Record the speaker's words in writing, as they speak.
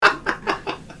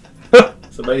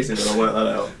amazing when I work that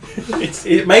out.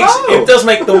 It does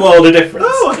make the world a difference.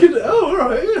 All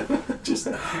right. Yeah. Just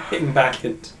hitting back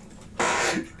and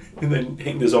then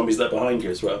hitting the zombies that are behind you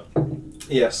as well.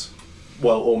 Yes.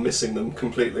 Well, or missing them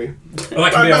completely. Well,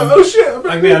 that can be that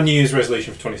can be our New Year's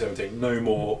resolution for 2017. No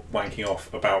more wanking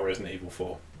off about Resident Evil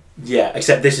 4. Yeah,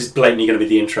 except this is blatantly going to be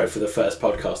the intro for the first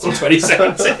podcast in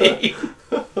 2017.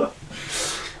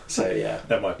 So yeah,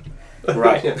 Never mind.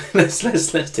 right. let's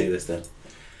do this then.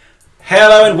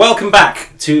 Hello and welcome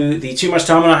back to the Too Much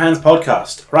Time on Our Hands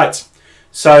podcast. Right,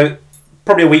 so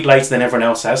probably a week later than everyone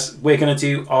else has, we're going to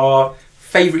do our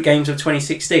favourite games of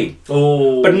 2016.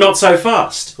 Oh, But not so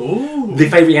fast. Ooh. The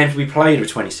favourite games we played of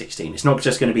 2016. It's not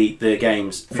just going to be the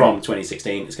games from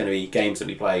 2016. It's going to be games that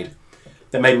we played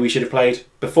that maybe we should have played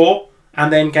before,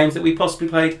 and then games that we possibly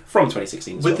played from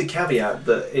 2016 as With well. the caveat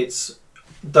that it's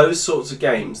those sorts of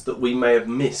games that we may have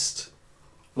missed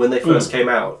when they first came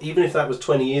out, even if that was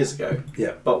 20 years ago.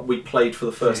 Yeah. But we played for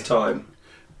the first time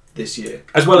this year.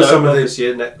 As well as some of the this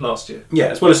year, last year. Yeah,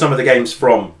 as well as some of the games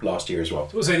from last year as well.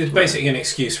 So it's basically an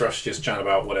excuse for us to just chat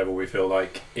about whatever we feel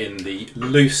like in the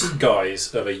loose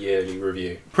guise of a yearly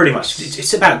review. Pretty much.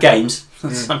 It's about games.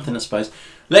 That's something, I suppose.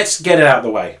 Let's get it out of the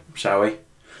way, shall we?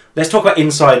 Let's talk about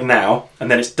Inside now,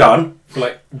 and then it's done. For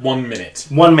like 1 minute.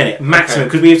 1 minute maximum,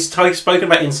 because we've spoken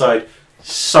about Inside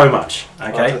so much.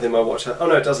 I Okay. don't think my watch has... Oh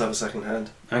no, it does have a second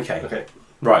hand. Okay. Okay.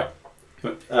 Right.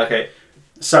 Okay.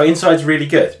 So Inside's really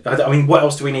good. I mean, what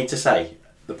else do we need to say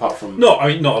apart from? Not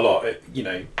a lot.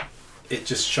 It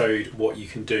just showed what you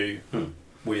can do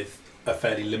with a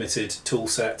fairly limited tool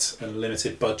set and a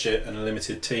limited budget and a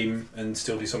limited team and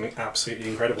still do something absolutely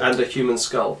incredible. And a human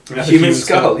skull. A Human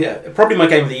Skull, yeah. Probably my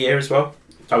game of the year as well,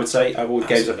 I would say. Of all the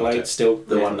games I've Absolutely. played, still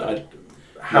the Yeah. one that I'd...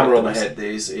 Hammer on the head, it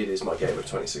is my game of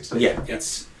 2016. Yeah,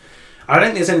 it's... I don't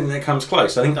think there's anything that comes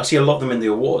close. I think I see a lot of them in the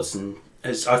awards, and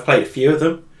as I've played a few of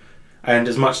them, and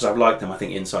as much as I've liked them, I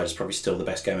think Inside is probably still the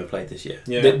best game I've played this year.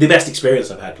 Yeah. The best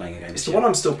experience I've had playing a game It's this the year. one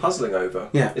I'm still puzzling over.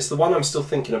 Yeah. It's the one I'm still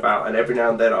thinking about, and every now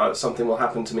and then something will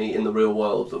happen to me in the real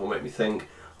world that will make me think,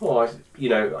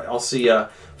 I'll see a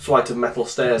flight of metal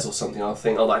stairs or something, I'll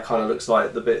think, that kind of looks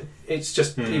like the bit... It's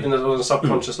just, even on a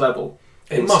subconscious level,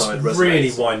 It must Inside really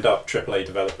resonates. wind up AAA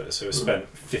developers who have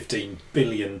spent $15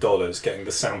 billion getting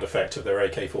the sound effect of their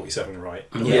AK-47 right.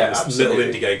 And Yeah, then this absolutely.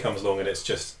 little indie game comes along and it's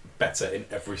just better in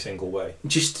every single way.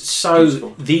 Just so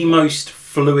Beautiful. the most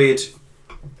fluid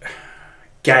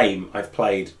game I've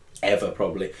played ever,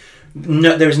 probably.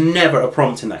 No, there's never a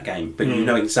prompt in that game, but you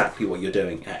know exactly what you're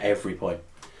doing at every point.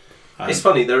 It's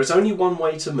funny, there is only one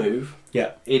way to move.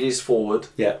 Yeah. It is forward.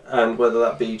 Yeah. And whether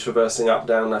that be traversing up,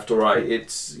 down, left or right,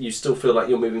 you still feel like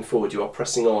you're moving forward. You are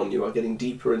pressing on. You are getting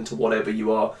deeper into whatever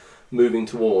you are moving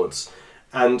towards.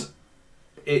 And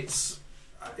it's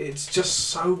just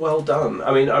so well done.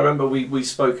 I mean, I remember we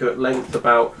spoke at length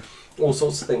about all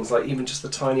sorts of things, like even just the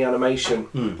tiny animation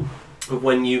of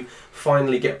when you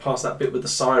finally get past that bit with the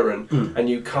siren and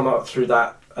you come out through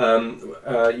that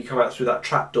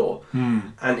trapdoor,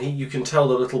 and you can tell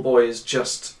the little boy is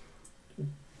just,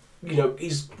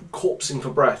 he's corpsing for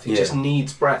breath. He just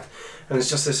needs breath, and it's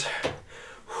just this.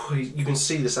 You can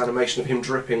see this animation of him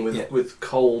dripping with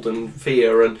cold and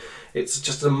fear, and it's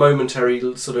just a momentary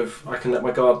sort of, I can let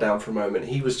my guard down for a moment.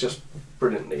 He was just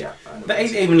brilliantly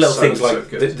animated. Even little things So like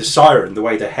good. the siren, the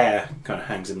way the hair kind of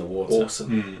hangs in the water.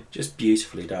 Awesome. Just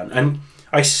beautifully done. And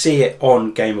I see it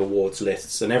on Game Awards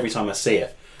lists, and every time I see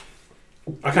it,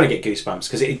 I kind of get goosebumps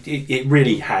because it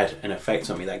really had an effect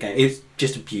on me, that game. It's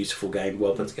just a beautiful game,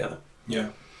 well put together. Yeah.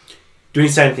 Do we need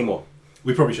to say anything more?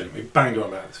 We probably shouldn't. We banged on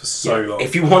about this for so long.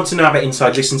 If you want to know about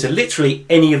Inside, listen to literally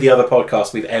any of the other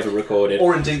podcasts we've ever recorded.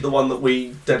 Or indeed the one that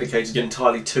we dedicated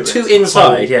entirely to it. To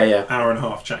Inside, yeah. Hour and a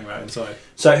half chatting about Inside.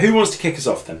 So who wants to kick us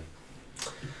off then?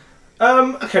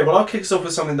 Okay, well I'll kick us off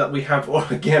with something that we have,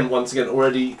 once again,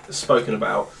 already spoken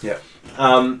about. Yeah.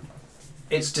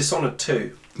 It's Dishonored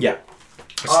 2. Yeah.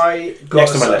 I Next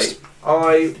gotta on my say, list.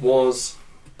 I was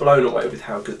blown away with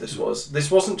how good this was.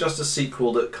 This wasn't just a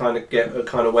sequel that kind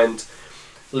of went,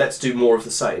 let's do more of the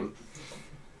same.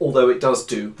 Although it does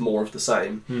do more of the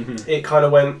same. Mm-hmm. It kind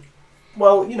of went,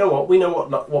 well, you know what? We know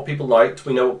what people liked.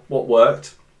 We know what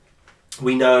worked.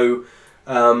 We know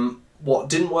what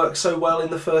didn't work so well in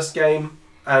the first game,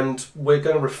 and we're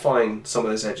going to refine some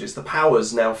of those edges. The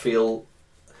powers now feel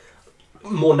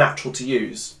more natural to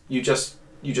use. You just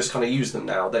kind of use them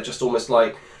now. They're just almost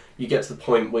like you get to the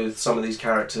point with some of these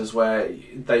characters where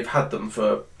they've had them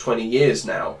for 20 years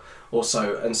now or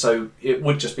so, and so it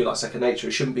would just be like second nature.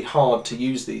 It shouldn't be hard to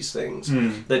use these things.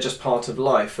 They're just part of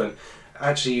life. And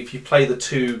actually, if you play the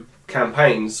two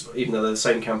campaigns, even though they're the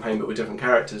same campaign but with different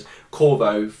characters,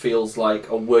 Corvo feels like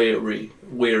a weary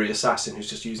assassin who's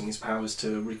just using his powers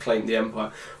to reclaim the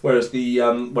Empire. Whereas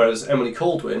whereas Emily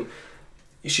Caldwin,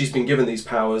 she's been given these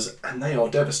powers and they are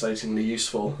devastatingly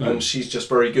useful, and she's just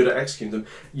very good at executing them.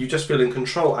 You just feel in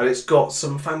control, and it's got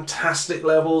some fantastic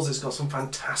levels, it's got some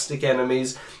fantastic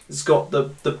enemies, it's got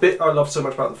the bit I loved so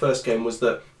much about the first game was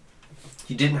that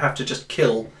you didn't have to just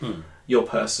kill your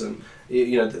person,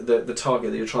 the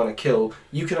target that you're trying to kill.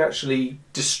 You can actually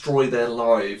destroy their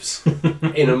lives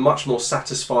in a much more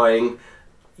satisfying,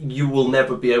 you will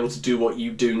never be able to do what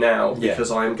you do now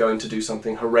because I am going to do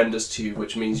something horrendous to you,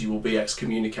 which means you will be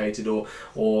excommunicated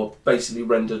or basically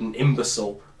rendered an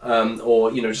imbecile,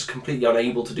 or just completely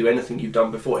unable to do anything you've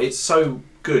done before. It's so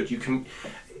good.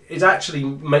 It actually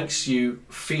makes you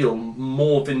feel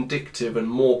more vindictive and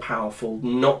more powerful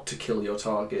not to kill your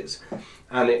targets,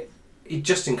 and it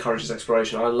just encourages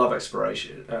exploration. I love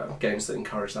exploration games that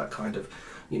encourage that kind of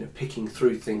picking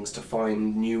through things to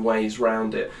find new ways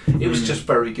around it. It was just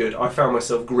very good. I found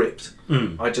myself gripped.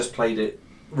 I just played it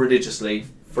religiously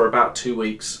for about 2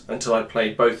 weeks until I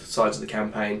played both sides of the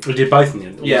campaign. We did both in the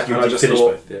end. Yeah, and I just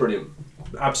thought, both, brilliant.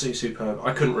 Absolutely superb.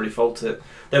 I couldn't really fault it.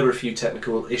 There were a few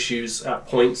technical issues at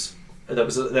points. It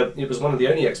was one of the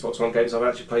only Xbox One games I've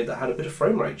actually played that had a bit of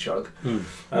frame rate chug.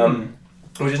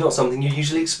 Which is not something you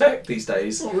usually expect these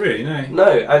days. Not really, no. No,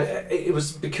 and it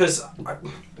was because,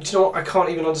 I can't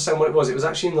even understand what it was. It was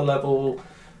actually in the level,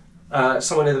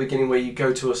 somewhere near the beginning where you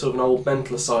go to a sort of an old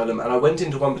mental asylum, and I went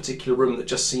into one particular room that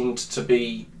just seemed to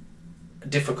be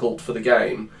difficult for the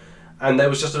game, and there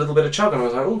was just a little bit of chug, and I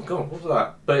was like, oh god, what was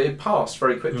that? But it passed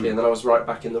very quickly, and then I was right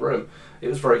back in the room. It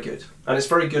was very good. And it's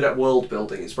very good at world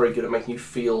building. It's very good at making you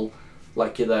feel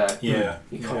like you're there. Yeah.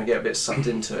 You kind of get a bit sucked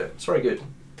into it. It's very good.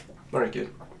 Very good.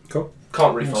 Cool.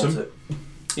 Can't really fault it.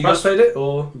 You guys played it,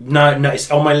 or? No,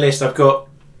 it's on my list. I've got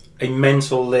a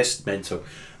mental list of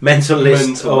I'm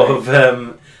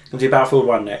going to do Battlefield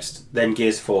 1 next, then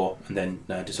Gears 4, and then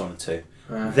Dishonored 2.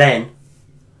 Then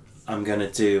I'm going to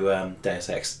do Deus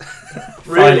Ex.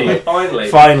 Really?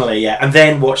 Finally, yeah. And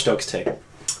then Watch Dogs 2.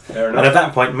 Fair enough. And at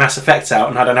that point, Mass Effect's out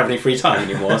and I don't have any free time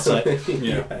anymore. So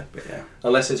Yeah. But yeah.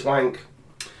 Unless it's wank.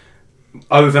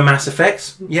 Over Mass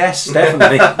Effect? Yes,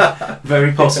 definitely.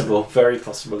 Very possible. Very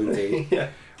possible indeed. Yeah.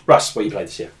 Russ, what you played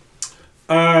this year?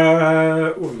 What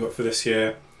have we got for this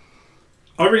year?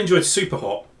 I really enjoyed Super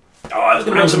Hot. Oh, I was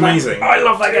going to That was amazing. I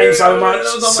love that game so much.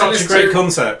 Such a great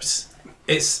concept.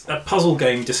 It's a puzzle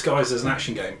game disguised as an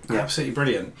action game. Yeah. Absolutely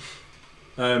brilliant.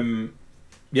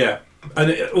 Yeah.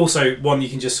 And also one you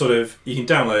can just you can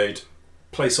download,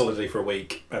 play solidly for a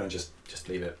week, and then just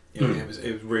leave it. It was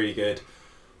really good.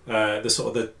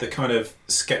 The kind of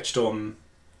sketched on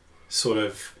sort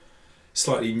of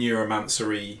slightly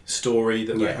neuromancery story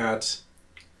that they had.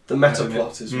 The meta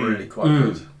plot is really quite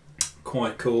good.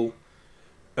 Quite cool.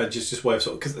 And just way of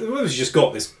because they've just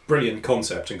got this brilliant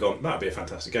concept and gone, that'd be a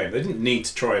fantastic game. They didn't need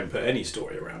to try and put any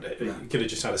story around it. You could have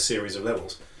just had a series of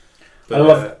levels.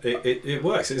 But it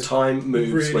works. It's Time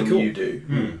moves really when cool. you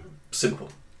do. Simple.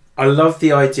 I love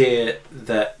the idea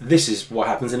that this is what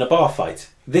happens in a bar fight.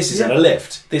 This is in a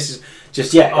lift. This is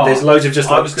just there's loads of just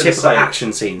typical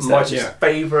action scenes. My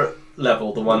favourite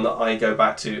level, the one that I go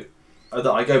back to,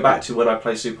 when I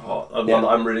play Super Hot, one that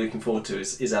I'm really looking forward to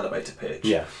is Elevator Pitch.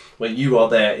 Yeah. Where you are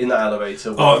there in that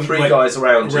elevator with three guys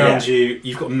around you.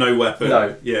 You've got no weapon.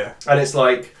 No. Yeah. And it's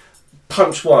like,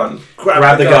 punch one,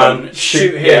 grab the gun,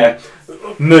 shoot him,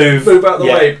 move out the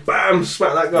way, bam,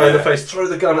 smack that guy in the face, throw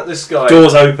the gun at this guy.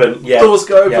 Doors open. Yeah. Doors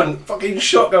go open. Fucking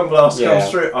shotgun blast comes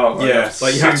through. Oh my God,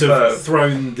 like you have to have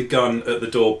thrown the gun at the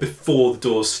door before the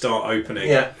doors start opening.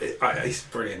 Yeah, it's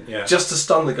brilliant. Yeah, just to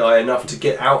stun the guy enough to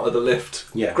get out of the lift.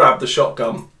 Yeah, grab the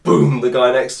shotgun. Boom! The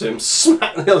guy next to him,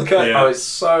 smack the other guy. Yeah. Oh, it's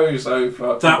so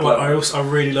fucking. That one, I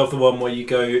really love the one where you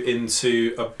go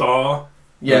into a bar.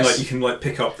 Yes. And you can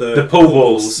pick up the pool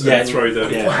balls and throw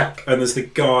them. Yeah. And there's the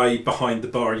guy behind the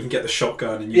bar, and you can get the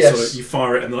shotgun and you you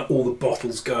fire it, and all the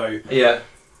bottles go. Yeah.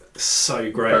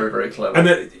 So great. Very, very clever. And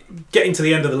then getting to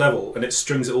the end of the level, and it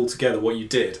strings it all together what you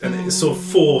did, and it's sort of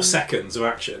 4 seconds of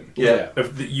action. Yeah.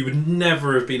 That you would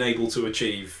never have been able to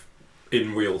achieve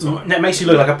in real time. That makes you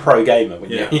look like a pro gamer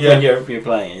when you're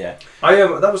playing it.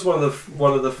 Yeah. That was one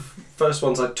of the first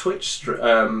ones I Twitch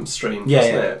streamed. Yeah.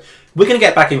 Wasn't it? We're going to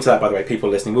get back into that, by the way, people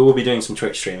listening. We will be doing some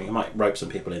Twitch streaming. I might rope some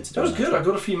people into doing that. That was good. I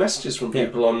got a few messages from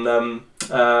people on the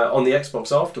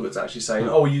Xbox afterwards, actually saying,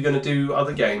 "Oh, you're going to do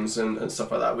other games and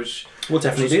stuff like that." Which we'll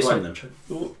definitely do some of them.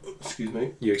 Ooh, excuse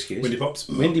me. You excuse. Windy Pops.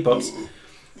 Windy Pops.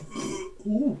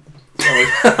 Ooh. Sorry.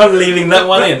 I'm leaving that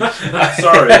one in.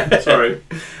 Sorry.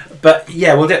 But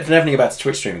yeah, we'll definitely get back to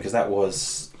Twitch streaming because that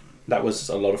was that was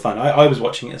a lot of fun. I was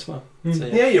watching it as well. So,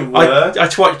 Yeah, you were. I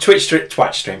Twitch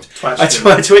streamed.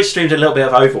 I Twitch streamed a little bit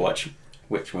of Overwatch,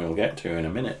 which we'll get to in a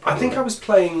minute. I think I was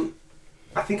playing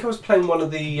one of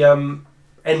the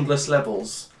endless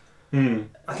levels.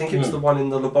 I think it was the one in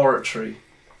the laboratory.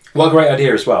 What a great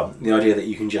idea as well. The idea that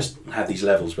you can just have these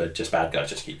levels where just bad guys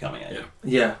just keep coming at you.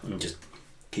 Yeah. And just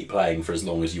keep playing for as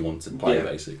long as you want to play,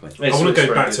 basically. I want to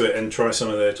go back to it and try some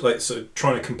of the, like, sort of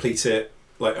trying to complete it,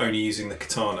 like, only using the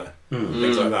katana.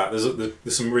 Things like that.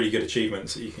 There's some really good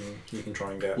achievements that you can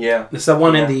try and get. Yeah. There's that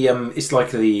one in the, it's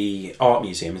like the art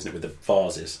museum, isn't it, with the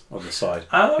vases on the side.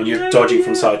 Oh, and you're dodging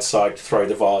from side to side, throw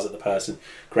the vase at the person,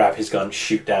 grab his gun,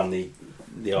 shoot down the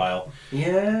aisle.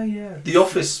 Yeah. The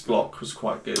office block was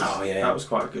quite good. Oh, yeah. That was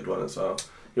quite a good one as well.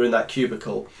 You're in that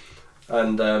cubicle,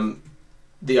 and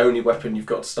the only weapon you've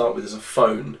got to start with is a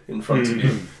phone in front of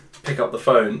you. Pick up the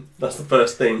phone, that's the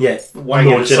first thing. Yeah. Wang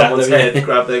it at someone's head,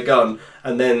 grab their gun,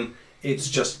 and then it's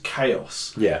just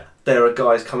chaos. Yeah. There are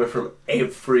guys coming from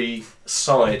every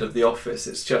side of the office.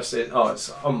 It's just,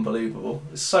 it's unbelievable.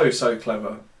 It's so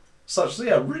clever.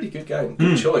 Really good game.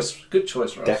 Good choice. Good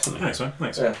choice, Ralph. Definitely. Thanks, man.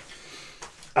 Thanks. Yeah.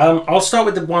 I'll start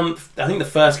with the one, I think the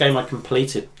first game I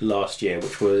completed last year,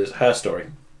 which was Her Story,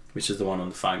 which is the one on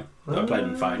the phone. I played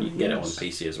on the phone. You can get it on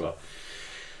PC as well.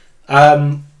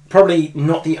 Probably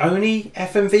not the only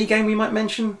FMV game we might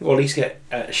mention, or at least get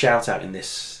a shout out in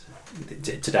this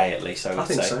today, at least. I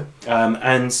think so.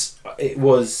 And it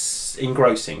was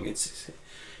engrossing. It's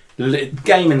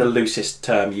game in the loosest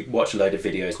term. You watch a load of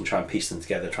videos and try and piece them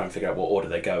together, try and figure out what order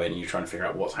they go in, and you try and figure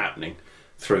out what's happening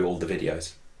through all the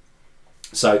videos.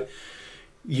 So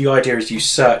the idea is you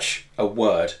search a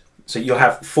word. So you'll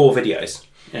have 4 videos,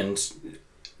 and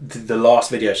the last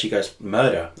video she goes,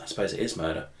 murder. I suppose it is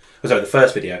murder. Oh, sorry, the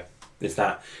first video is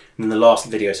that. And then the last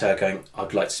video is her going,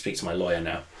 I'd like to speak to my lawyer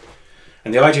now.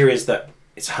 And the idea is that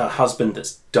it's her husband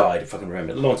that's died, if I can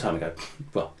remember, a long time ago.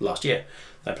 Well, last year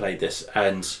I played this,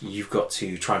 and you've got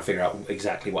to try and figure out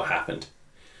exactly what happened.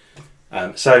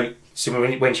 So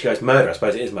when she goes murder, I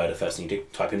suppose it is murder. First thing you do,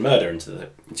 type in murder into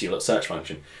your little search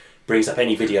function. Brings up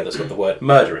any video that's got the word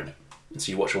murder in it. And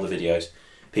so you watch all the videos,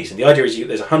 piece. And the idea is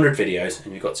there's 100 videos,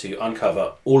 and you've got to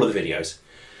uncover all of the videos.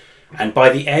 And by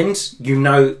the end,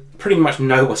 pretty much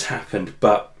know what's happened,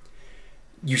 but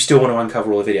you still want to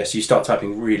uncover all the videos. So you start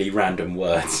typing really random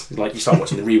words. Like you start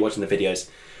rewatching the videos.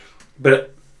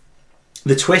 But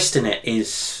the twist in it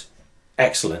is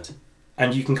excellent.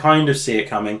 And you can kind of see it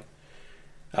coming,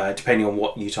 depending on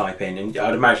what you type in. And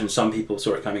I'd imagine some people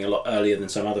saw it coming a lot earlier than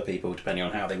some other people, depending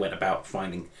on how they went about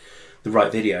finding the right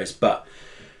videos. But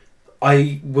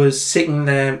I was sitting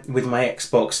there with my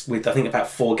Xbox with, I think, about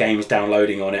 4 games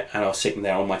downloading on it, and I was sitting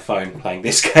there on my phone playing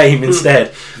this game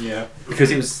instead. Yeah.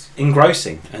 Because it was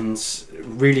engrossing and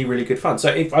really, really good fun. So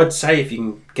I'd say if you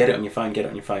can get it on your phone, get it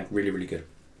on your phone. Really, really good.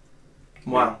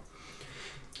 Wow.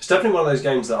 It's definitely one of those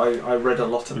games that I read a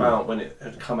lot about when it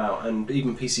had come out, and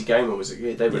even PC Gamer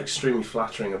they were extremely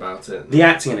flattering about it. The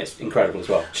acting in it's incredible as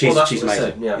well. She's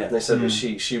amazing. They said that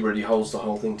she really holds the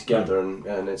whole thing together,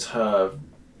 and it's her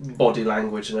body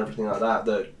language and everything like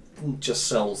that just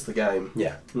sells the game.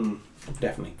 Yeah,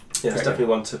 definitely. Yeah, it's definitely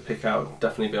one to pick out.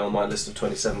 Definitely be on my list of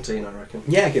 2017, I reckon.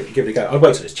 Yeah, give it a go. I'd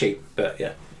wait till it's cheap, but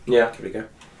yeah, give it a go.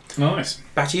 Nice.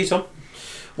 Back to you, Tom.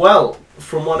 Well,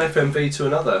 from one FMV to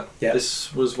another, yeah.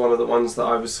 This was one of the ones that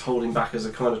I was holding back as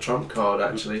a kind of trump card,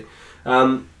 actually.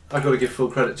 I've got to give full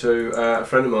credit to a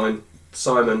friend of mine,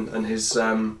 Simon, and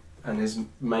his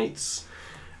mates,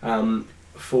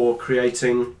 for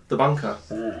creating The Bunker,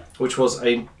 which was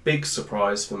a big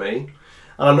surprise for me.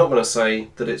 And I'm not going to say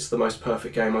that it's the most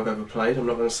perfect game I've ever played. I'm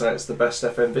not going to say it's the best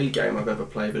FMV game I've ever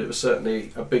played, but it was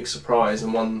certainly a big surprise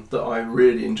and one that I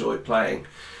really enjoyed playing.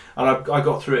 And I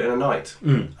got through it in a night.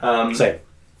 Same.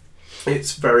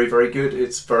 It's very, very good.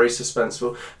 It's very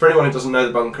suspenseful. For anyone who doesn't know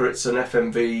The Bunker, it's an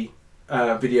FMV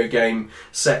video game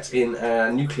set in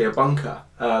a nuclear bunker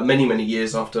many, many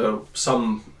years after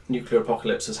some nuclear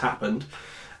apocalypse has happened.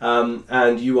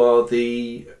 And you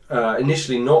are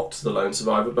initially not the lone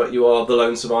survivor, but you are the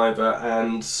lone survivor,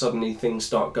 and suddenly things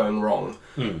start going wrong,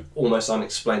 almost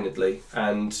unexplainedly.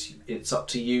 And it's up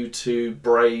to you to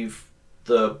brave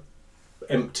the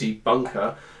empty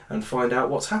bunker and find out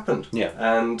what's happened,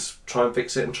 and try and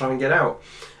fix it and try and get out.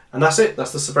 And that's it.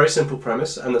 That's a very simple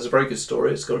premise, and there's a very good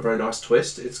story. It's got a very nice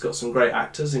twist. It's got some great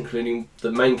actors, including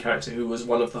the main character, who was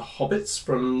one of the hobbits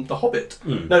from The Hobbit.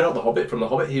 No, not the Hobbit from The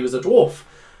Hobbit. He was a dwarf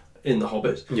in The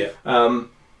Hobbit.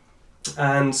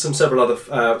 And several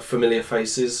other familiar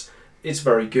faces. It's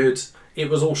very good. It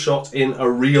was all shot in a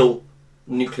real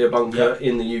nuclear bunker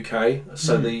in the UK,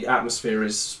 so the atmosphere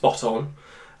is spot on.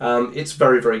 It's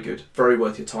very, very good, very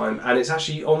worth your time, and it's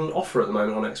actually on offer at the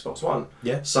moment on Xbox One.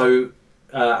 Yeah. So,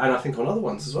 and I think on other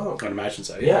ones as well. I'd imagine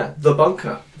so. Yeah, The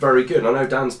Bunker, very good. I know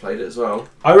Dan's played it as well.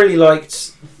 I really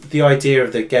liked the idea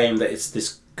of the game that it's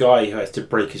this guy who has to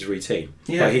break his routine.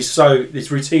 Yeah. Like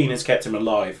his routine has kept him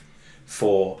alive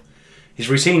for his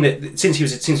routine that since he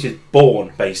was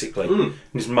born, basically. And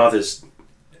his mother's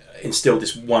instilled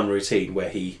this one routine where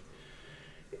he,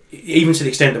 even to the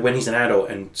extent that when he's an adult,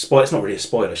 and it's not really a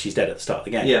spoiler, she's dead at the start of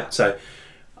the game. Yeah. So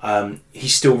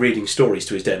he's still reading stories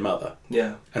to his dead mother.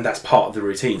 Yeah. And that's part of the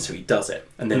routine, so he does it.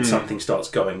 And then something starts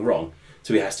going wrong,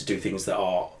 so he has to do things that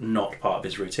are not part of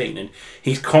his routine. And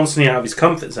he's constantly out of his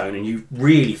comfort zone, and you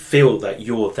really feel that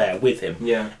you're there with him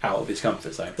out of his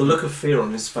comfort zone. The look of fear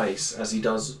on his face as he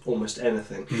does almost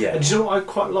anything. Yeah. And do you know what I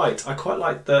quite liked? I quite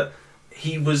liked that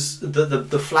he was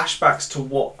the flashbacks to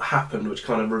what happened, which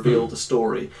kind of revealed the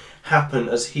story, happen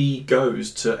as he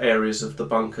goes to areas of the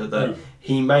bunker that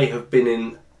he may have been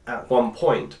in at one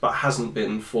point but hasn't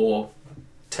been for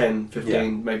 10,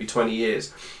 15, maybe 20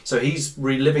 years. So he's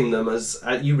reliving them as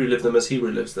you relive them as he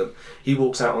relives them. He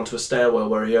walks out onto a stairwell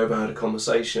where he overheard a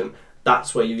conversation.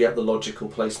 That's where you get the logical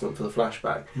placement for the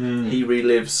flashback. He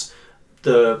relives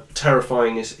the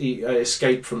terrifying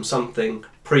escape from something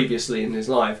previously in his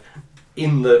life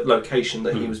in the location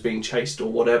that he was being chased or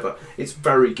whatever. It's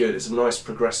very good. It's a nice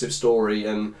progressive story,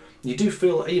 and you do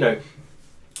feel, like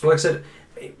I said,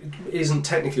 it isn't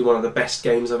technically one of the best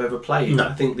games I've ever played. No.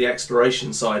 I think the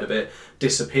exploration side of it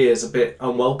disappears a bit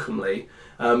unwelcomely.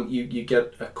 You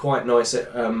get a quite nice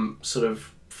sort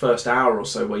of first hour or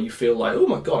so where you feel like, oh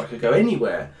my god, I could go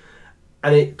anywhere,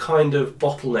 and it kind of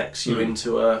bottlenecks you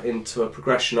into a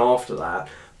progression after that.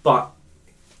 But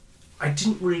I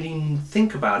didn't really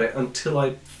think about it until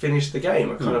I finished the game.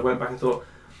 I kind of went back and thought,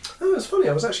 oh, it's funny,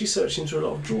 I was actually searching through a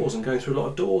lot of drawers and going through a lot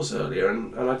of doors earlier,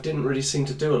 and I didn't really seem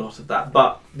to do a lot of that.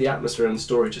 But the atmosphere and the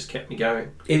story just kept me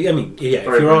going. If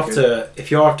you're after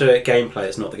gameplay,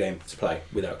 it's not the game to play,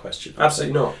 without question.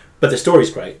 Absolutely not. But the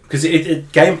story's great, because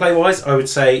gameplay-wise, I would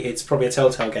say it's probably a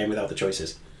Telltale game with other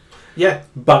choices. Yeah.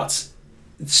 But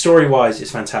story-wise, it's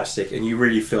fantastic, and you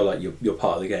really feel like you're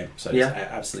part of the game. So it's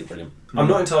absolutely brilliant. I'm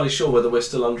not entirely sure whether we're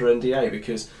still under NDA,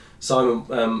 because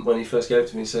Simon, when he first gave it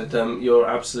to me, said you're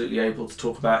absolutely able to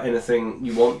talk about anything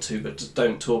you want to, but just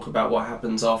don't talk about what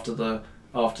happens after the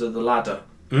ladder.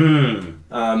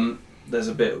 There's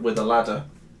a bit with a ladder,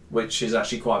 which is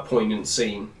actually quite a poignant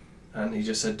scene, and he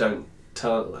just said don't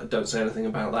say anything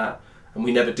about that. And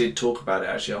we never did talk about it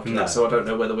actually after that, so I don't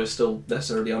know whether we're still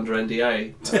necessarily under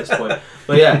NDA at this point.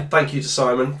 But yeah, thank you to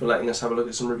Simon for letting us have a look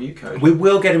at some review code. We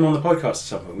will get him on the podcast at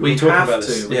some point. We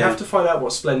have to find out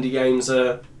what Splendy Games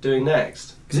are doing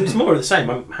next. Because it's more of the same.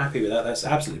 I'm happy with that. That's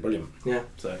absolutely brilliant. Yeah.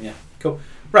 So yeah, cool.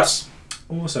 Russ.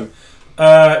 Awesome.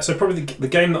 So probably the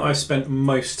game that I've spent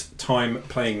most time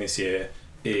playing this year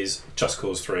is Just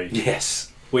Cause 3.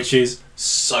 Yes. Which is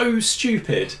so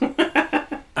stupid.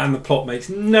 And the plot makes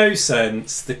no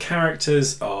sense. The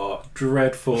characters are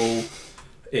dreadful.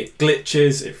 It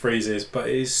glitches, it freezes, but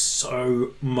it is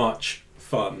so much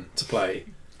fun to play.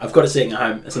 I've got it sitting at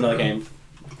home. It's another game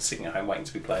sitting at home waiting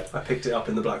to be played. I picked it up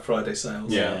in the Black Friday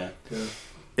sales. Yeah.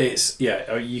 It's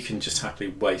you can just happily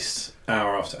waste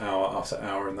hour after hour after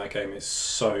hour in that game. It's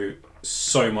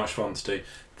so much fun to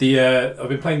do. I've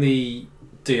been playing the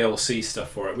DLC stuff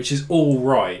for it, which is all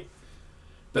right.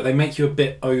 But they make you a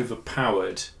bit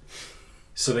overpowered.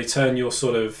 So they turn your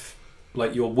sort of,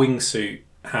 like your wingsuit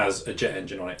has a jet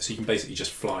engine on it, so you can basically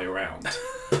just fly around.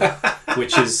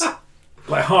 Which is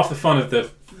like half the fun of the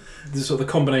sort of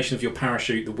the combination of your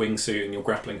parachute, the wingsuit and your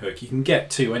grappling hook. You can get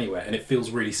to anywhere and it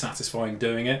feels really satisfying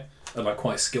doing it and like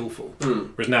quite skillful.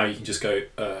 Whereas now you can just go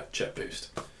jet boost.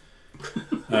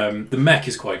 The mech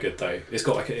is quite good though. It's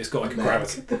got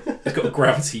a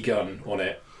gravity gun on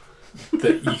it.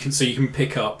 That you can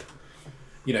pick up,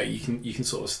 you can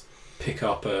sort of pick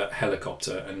up a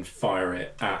helicopter and fire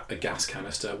it at a gas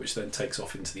canister, which then takes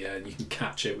off into the air, and you can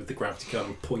catch it with the gravity gun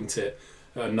and point it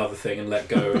at another thing and let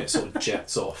go, and it sort of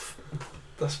jets off.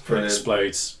 That's brilliant. And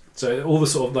explodes. So all the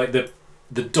sort of like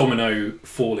the domino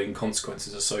falling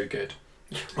consequences are so good.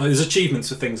 There's achievements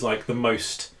for things like the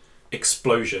most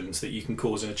explosions that you can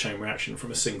cause in a chain reaction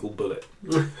from a single bullet.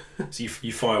 So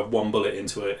you fire one bullet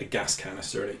into a gas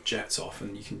canister and it jets off,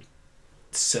 and you can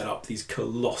set up these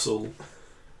colossal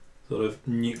sort of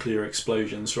nuclear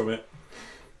explosions from it.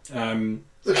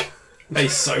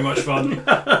 It's so much fun.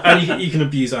 And you can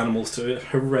abuse animals to a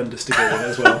horrendous degree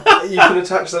as well. You can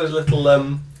attach those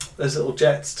little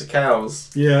jets to cows.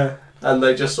 Yeah. And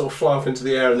they just sort of fly off into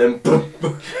the air and then boom.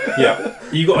 Yeah.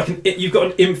 You've got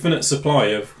an infinite supply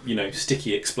of,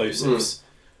 sticky explosives.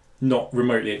 not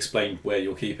remotely explained where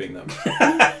you're keeping them.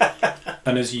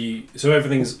 And so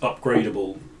everything's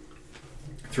upgradable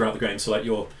throughout the game. So like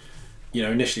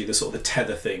initially the sort of the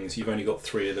tether things, you've only got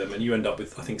 3 of them, and you end up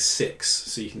with I think 6.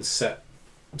 So you can set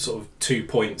sort of 2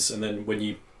 points, and then when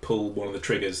you pull one of the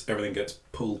triggers, everything gets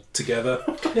pulled together,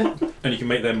 and you can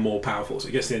make them more powerful. So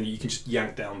I guess then you can just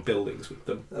yank down buildings with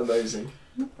them. Amazing.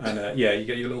 And you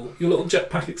get your little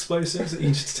jetpack explosives that you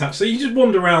can just attach. So you just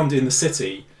wander around in the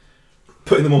city,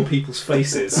 putting them on people's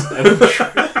faces and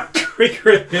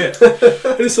triggering it.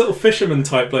 And this little fisherman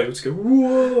type bloke would just go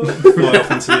whoa, fly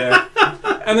off into the air,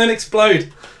 and then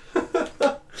explode.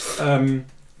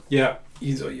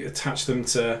 You attach them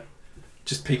to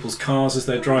just people's cars as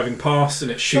they're driving past,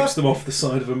 and it shoots them off the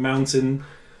side of a mountain.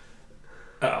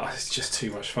 It's just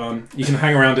too much fun. You can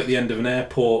hang around at the end of an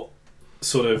airport,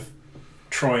 sort of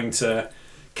trying to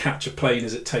catch a plane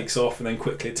as it takes off, and then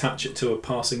quickly attach it to a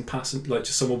passing passenger, like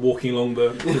just someone walking along the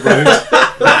road.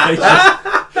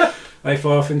 They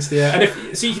fly off into the air,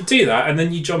 and so you can do that, and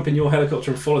then you jump in your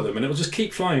helicopter and follow them, and it'll just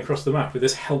keep flying across the map with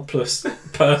this helpless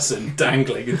person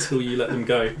dangling until you let them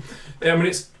go. I mean,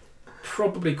 it's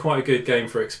probably quite a good game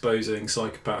for exposing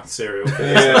psychopath serial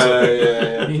killers.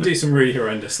 Yeah. You can do some really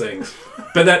horrendous things,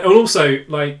 but then also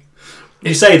like.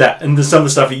 You say that, and there's some of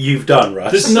the stuff that you've done,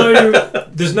 right? There's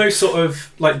no sort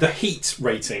of like the heat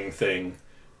rating thing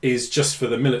is just for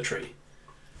the military.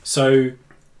 So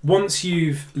once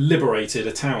you've liberated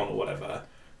a town or whatever,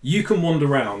 you can wander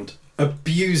around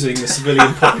abusing the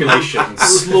civilian population,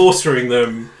 slaughtering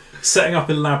them, setting up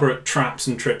elaborate traps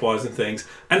and tripwires and things,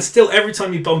 and still every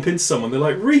time you bump into someone, they're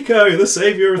like, Rico, the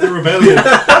saviour of the rebellion.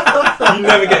 You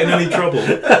never get in any trouble.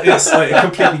 It's like a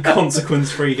completely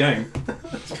consequence-free game.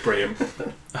 It's brilliant.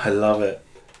 I love it.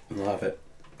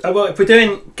 Well, if we're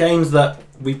doing games that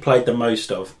we played the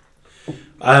most of,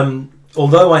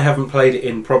 although I haven't played it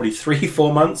in probably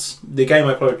 3-4 months, the game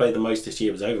I probably played the most this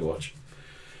year was Overwatch.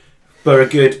 For a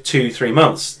good 2-3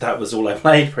 months, that was all I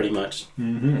played pretty much.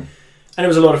 Mm-hmm. And it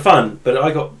was a lot of fun, but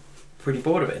I got pretty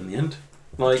bored of it in the end.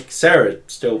 Like, Sarah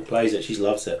still plays it, she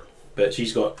loves it, but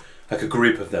she's got like a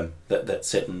group of them that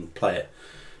sit and play it.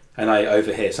 And I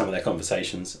overhear some of their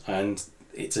conversations, and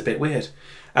it's a bit weird.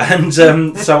 And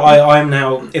so I'm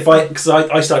now, because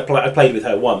I played with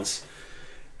her once,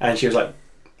 and she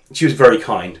was very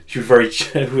kind. She was very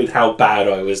with how bad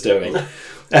I was doing.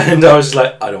 And I was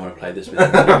like, I don't want to play this with you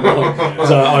anymore.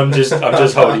 So I'm just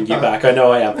holding you back. I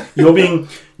know I am.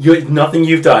 You're nothing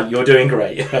you've done. You're doing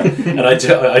great. And I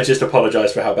just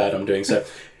apologise for how bad I'm doing. So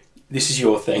this is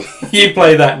your thing. You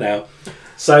play that now.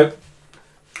 So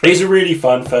it's a really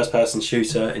fun first-person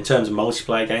shooter in terms of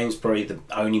multiplayer games. Probably the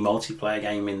only multiplayer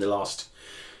game in the last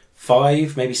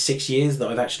 5, maybe 6 years that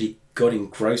I've actually got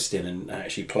engrossed in and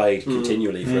actually played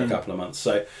continually for a couple of months.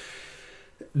 So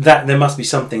that there must be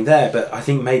something there, but I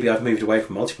think maybe I've moved away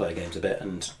from multiplayer games a bit,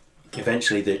 and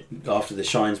eventually after the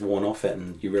shine's worn off it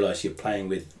and you realise you're playing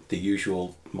with the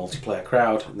usual multiplayer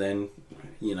crowd, then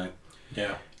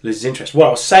loses interest. What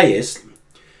I'll say is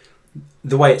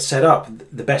the way it's set up,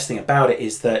 the best thing about it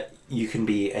is that you can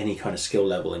be any kind of skill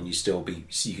level and you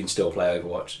can still play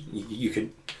Overwatch. You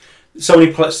can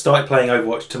somebody start playing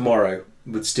Overwatch tomorrow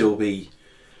would still be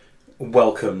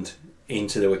welcomed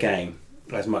into the game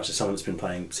as much as someone that's been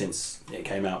playing since it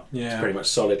came out pretty much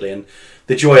solidly. And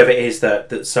the joy of it is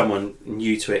that someone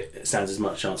new to it stands as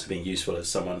much chance of being useful as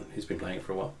someone who's been playing it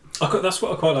for a while. That's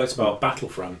what I quite liked about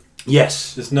Battlefront.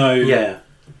 Yes. There's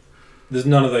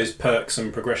none of those perks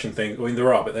and progression things. I mean,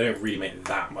 there are, but they don't really make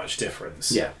that much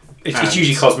difference. Yeah. It's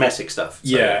usually cosmetic stuff.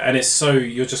 So. Yeah, and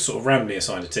you're just sort of randomly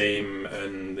assigned a team,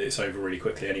 and it's over really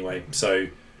quickly anyway. So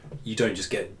you don't just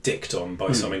get dicked on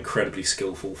by some incredibly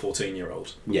skillful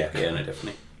 14-year-old. Yeah, no,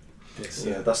 definitely.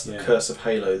 That's the curse of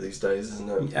Halo these days,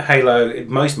 isn't it? Halo,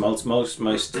 most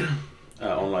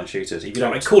online shooters. If you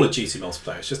don't Call of Duty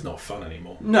multiplayer, it's just not fun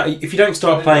anymore. No, if you don't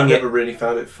start playing it, I never really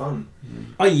found it fun.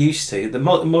 I used to. The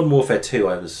Modern Warfare 2,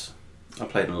 I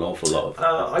played an awful lot of.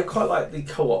 I quite like the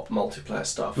co-op multiplayer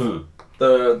stuff.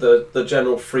 The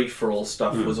general free-for-all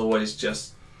stuff was always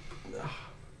just.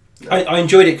 I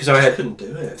enjoyed it because I couldn't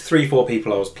do it. 3-4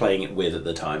 people I was playing it with at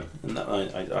the time, and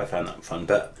I found that fun.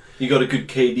 But you got a good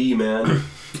KD, man.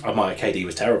 My KD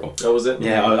was terrible. Oh, was it?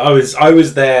 Yeah, I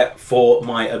was there for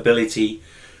my ability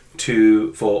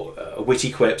for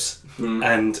witty quips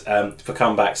and for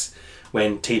comebacks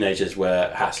when teenagers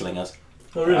were hassling us.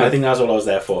 Oh, really? I think that's all I was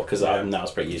there for, because that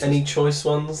was pretty useless. Any choice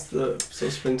ones that sort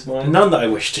of spring to mind? None that I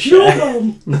wish to share.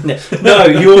 No,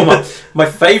 your mum. My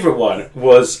favourite one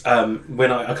was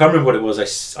when I can't remember what it was.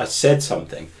 I said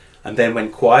something and then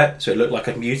went quiet, so it looked like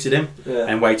I'd muted him,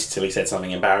 and waited till he said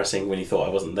something embarrassing when he thought I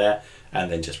wasn't there,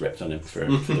 and then just ripped on him for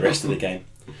the rest of the game.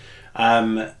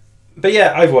 But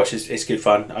yeah, Overwatch is good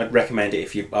fun. I'd recommend it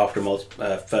if you're after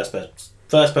a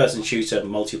first-person shooter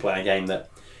multiplayer game that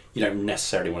you don't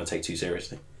necessarily want to take too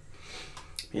seriously.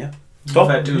 Yeah.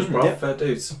 Fair dues, bro. Yeah. Fair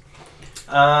dues.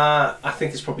 I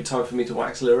think it's probably time for me to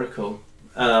wax lyrical.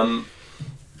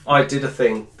 I did a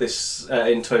thing this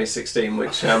in 2016,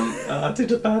 which I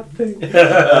did a bad thing.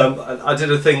 I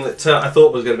did a thing that I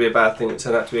thought was going to be a bad thing, that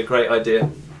turned out to be a great idea.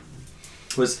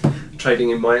 Was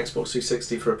trading in my Xbox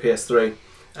 360 for a PS3,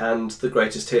 and the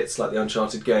greatest hits like the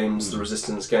Uncharted games, the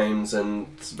Resistance games, and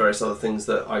various other things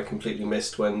that I completely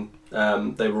missed when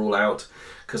they were all out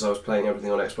because I was playing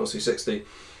everything on Xbox 360.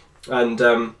 And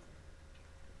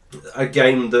a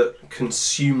game that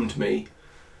consumed me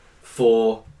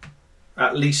for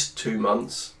at least 2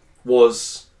 months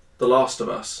was The Last of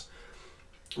Us,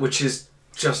 which is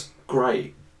just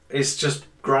great. It's just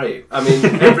great. I mean,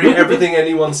 everything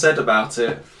anyone said about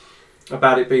it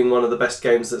being one of the best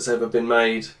games that's ever been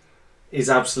made, is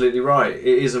absolutely right.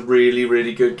 It is a really,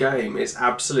 really good game. It's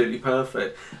absolutely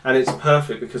perfect. And it's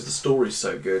perfect because the story's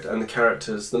so good and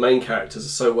the main characters are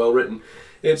so well written.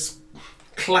 It's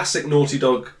classic Naughty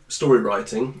Dog story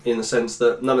writing in the sense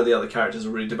that none of the other characters are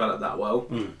really developed that well.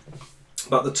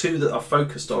 But the two that are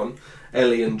focused on,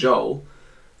 Ellie and Joel,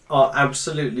 are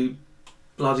absolutely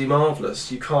bloody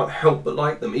marvellous. You can't help but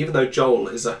like them. Even though Joel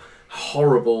is a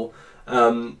horrible,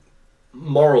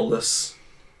 moralless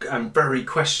and very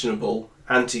questionable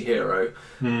anti-hero,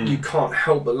 you can't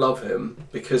help but love him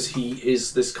because he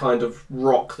is this kind of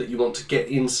rock that you want to get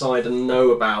inside and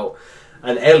know about.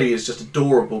 And Ellie is just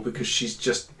adorable because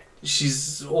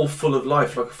she's all full of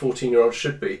life like a 14-year-old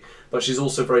should be, but she's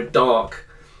also very dark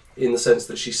in the sense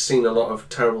that she's seen a lot of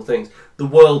terrible things. The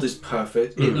world is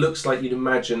perfect. It looks like you'd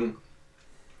imagine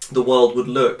the world would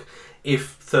look if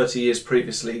 30 years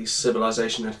previously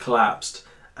civilization had collapsed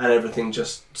and everything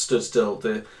just stood still.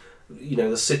 The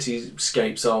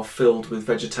cityscapes are filled with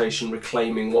vegetation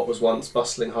reclaiming what was once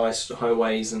bustling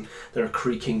highways, and there are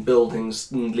creaking buildings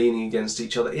leaning against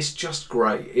each other. It's just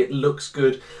great. It looks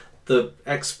good. The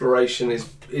exploration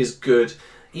is good.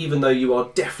 Even though you are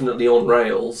definitely on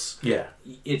rails,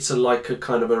 it's like a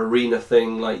kind of an arena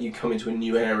thing. Like you come into a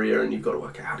new area and you've got to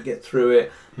work out how to get through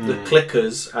it. The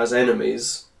clickers as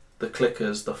enemies, the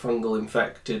fungal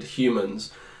infected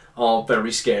humans, are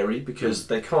very scary because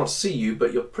they can't see you,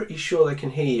 but you're pretty sure they can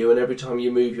hear you, and every time you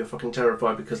move you're fucking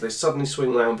terrified because they suddenly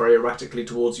swing around very erratically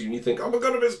towards you and you think, oh my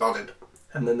god, I've been spotted,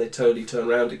 and then they totally turn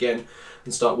around again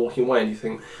and start walking away and you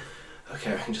think,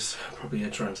 okay, I can just probably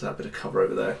try into that bit of cover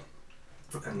over there.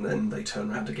 And then they turn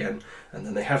around again, and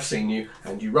then they have seen you,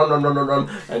 and you run,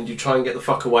 and you try and get the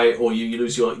fuck away, or you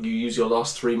use your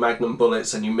last 3 Magnum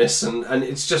bullets and you miss, and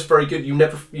it's just very good. You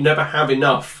never have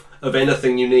enough of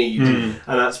anything you need, and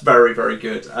that's very, very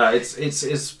good.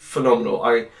 It's phenomenal.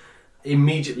 I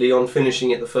immediately on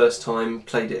finishing it the first time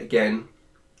played it again,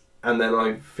 and then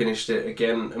I finished it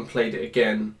again and played it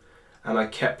again, and I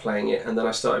kept playing it, and then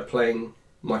I started playing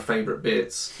my favourite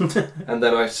bits, and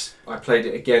then I played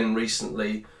it again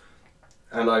recently,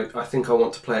 and I think I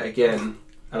want to play it again,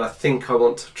 and I think I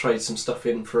want to trade some stuff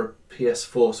in for a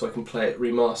PS4 so I can play it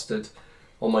remastered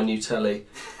on my new telly,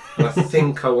 and I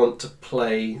think I want to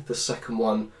play the second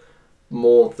one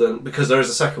more than, because there is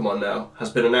a second one now, has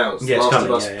been announced. Yeah, Last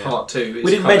of Us Part 2 is we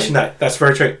didn't mention that. That's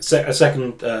very true. A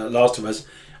second Last of Us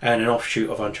and an offshoot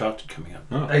of Uncharted coming up.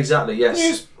 Oh. Exactly,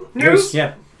 yes. News.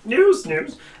 Yeah. News.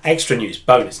 Extra news,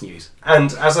 bonus news.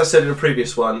 And as I said in a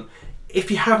previous one,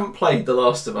 if you haven't played The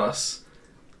Last of Us,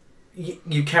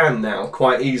 you can now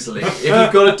quite easily. If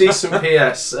you've got a decent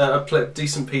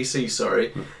decent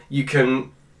PC, you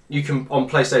can on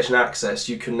PlayStation Access.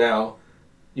 You can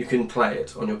play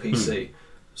it on your PC.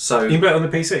 So you can play it on the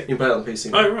PC. You can play it on the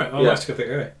PC. Oh right, I'll have to go think.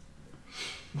 Okay.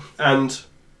 And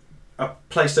a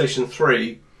PlayStation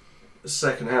 3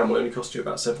 second hand will only cost you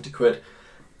about £70.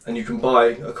 And you can buy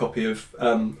a copy of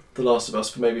The Last of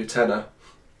Us for maybe a tenner,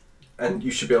 and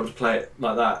you should be able to play it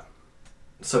like that.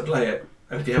 So play it,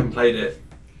 and if you haven't played it,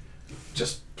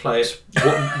 just play it.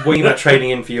 What are you about trading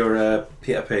in for your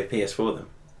PS4 then?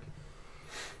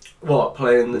 What,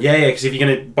 playing? Yeah, because if you're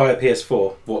going to buy a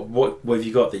PS4, what have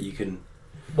you got that you can...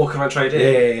 What can I trade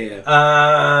in?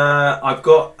 Yeah. I've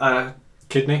got a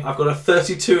kidney. I've got a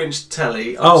 32-inch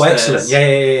telly upstairs. Oh, excellent.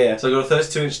 Yeah. So I've got a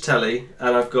 32-inch telly,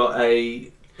 and I've got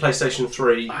a PlayStation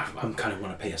 3. I'm kind of on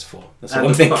a PS4. That's and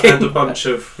what I'm thinking. And a bunch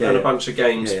of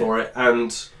games for it,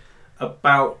 and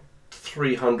about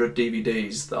 300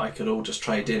 DVDs that I could all just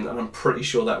trade in, and I'm pretty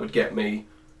sure that would get me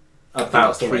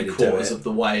about 3/4 of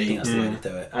the way. I think that's the way to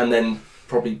do it. And then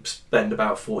probably spend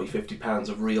about £40-50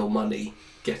 of real money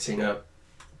getting a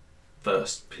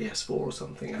first PS4 or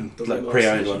something, and the like remastered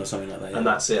pre-owned edition. one or something like that. Yeah. And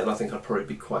that's it. And I think I'd probably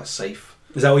be quite safe.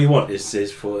 Is that what you want? Is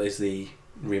the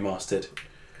remastered?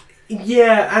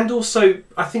 Yeah, and also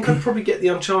I think I'd probably get the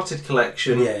Uncharted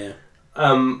collection. Yeah.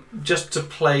 Just to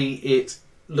play it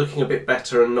looking a bit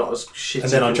better and not as shitty.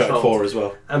 And then Uncharted controlled. 4 as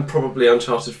well. And probably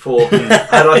Uncharted 4. And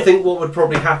I think what would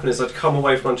probably happen is I'd come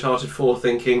away from Uncharted 4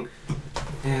 thinking,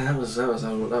 yeah, that was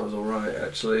all right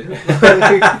actually.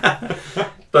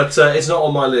 But it's not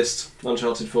on my list,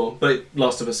 Uncharted 4. But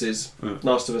Last of Us is.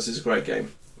 Last of Us is a great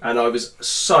game, and I was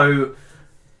so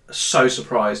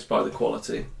surprised by the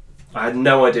quality. I had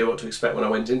no idea what to expect when I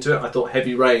went into it. I thought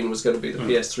Heavy Rain was going to be the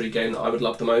PS3 game that I would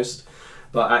love the most,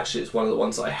 but actually it's one of the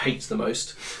ones that I hate the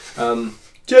most.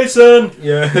 Jason!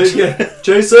 Yeah, yeah.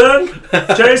 Jason!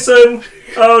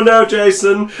 Oh no,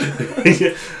 Jason!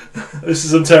 This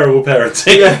is some terrible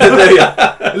parenting.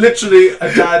 Yeah. Literally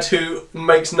a dad who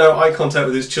makes no eye contact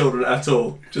with his children at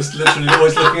all. Just literally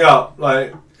always looking up,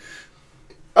 like,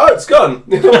 oh, it's gone.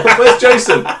 Where's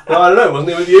Jason? I don't know,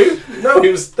 wasn't he with you? No, he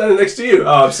was standing next to you.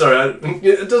 Oh, I'm sorry.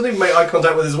 It doesn't even make eye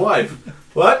contact with his wife.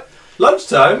 What?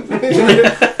 Lunchtime?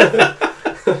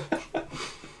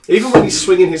 Even when he's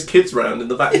swinging his kids round in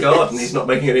the back garden, he's not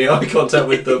making any eye contact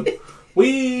with them.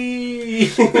 Whee!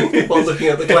 While looking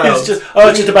at the clouds.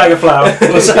 It's just a bag of flour.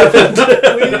 What's happened?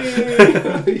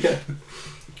 Yeah.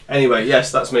 Anyway, yes,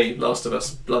 that's me. Last of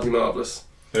Us. Bloody marvellous.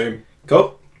 Boom.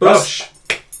 Cool. Bush.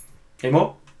 Any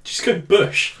more? Just go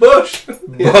Bush. Bush.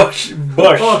 Bosh.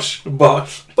 Bosh.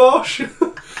 Bosh. Bosh.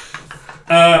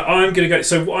 I'm going to go...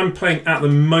 So what I'm playing at the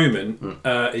moment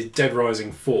is Dead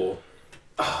Rising 4.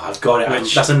 Oh, I've got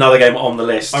it. That's another game on the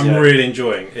list. I'm really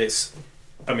enjoying. It's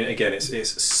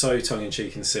so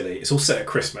tongue-in-cheek and silly. It's all set at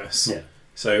Christmas. Yeah.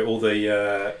 So all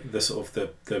the sort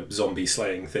of the zombie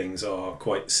slaying things are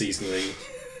quite seasonally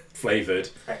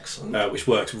flavoured. Excellent. Which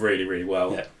works really, really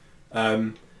well. Yeah.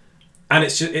 And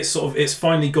it's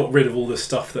finally got rid of all the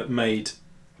stuff that made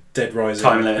Dead Rising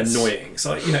Time limits. annoying.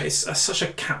 So it's such a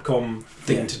Capcom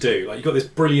thing to do. Like, you've got this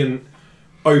brilliant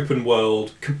open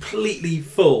world, completely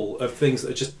full of things that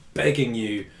are just begging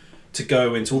you to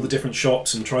go into all the different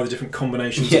shops and try the different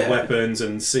combinations of weapons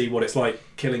and see what it's like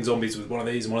killing zombies with one of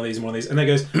these and one of these and one of these. And then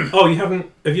it goes, oh,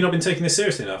 have you not been taking this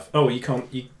seriously enough? Oh, well, you can't.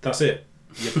 That's it.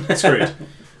 You're screwed.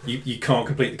 You can't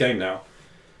complete the game now.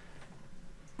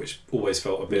 Which always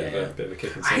felt a bit of a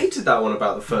kick in the I teeth. hated that one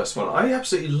about the first one. I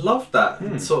absolutely loved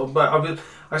that sort of. I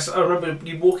remember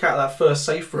you walk out of that first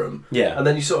safe room, and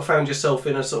then you sort of found yourself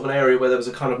in a sort of an area where there was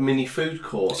a kind of mini food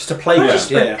court. Just a playground. I just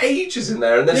spent ages in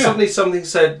there, and then suddenly something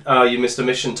said, "You missed a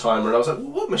mission timer," and I was like,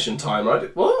 "What mission timer?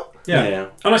 What?" Yeah.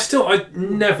 And I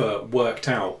never worked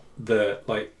out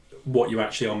what you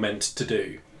actually are meant to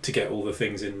do to get all the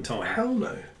things in time. Hell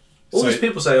no. All these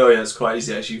people say, oh yeah, it's quite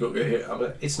easy actually, you've got to go here. I'm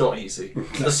like, it's not easy.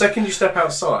 The second you step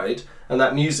outside and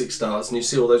that music starts and you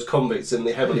see all those convicts in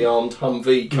the heavily armed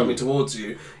Humvee coming towards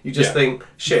you, you just think,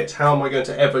 shit, how am I going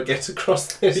to ever get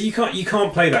across this? But you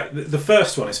can't play that. The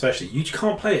first one especially, you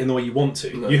can't play it in the way you want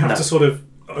to. No. You have to sort of,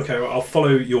 okay, well, I'll follow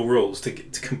your rules to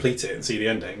complete it and see the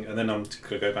ending, and then I'm going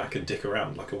to go back and dick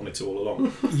around like I wanted to all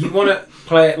along. You want to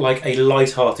play it like a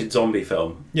light-hearted zombie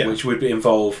film, which would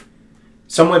involve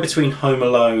somewhere between Home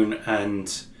Alone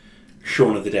and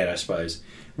Shaun of the Dead, I suppose,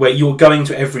 where you're going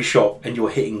to every shop and you're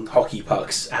hitting hockey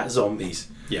pucks at zombies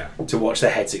to watch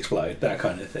their heads explode, that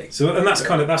kind of thing. So, and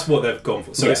that's what they've gone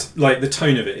for. So it's like the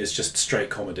tone of it is just straight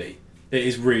comedy. It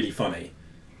is really funny.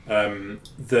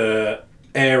 The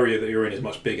area that you're in is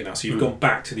much bigger now, so you've gone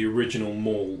back to the original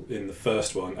mall in the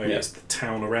first one. Only it's the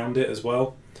town around it as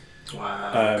well.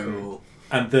 Wow, cool.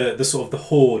 And the sort of the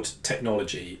horde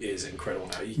technology is incredible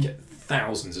now. You get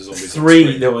thousands of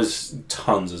zombies. There was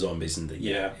tons of zombies in the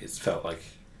it felt like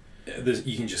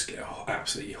you can just get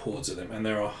absolutely hordes of them, and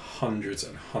there are hundreds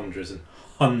and hundreds and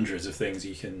hundreds of things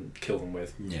you can kill them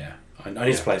with. I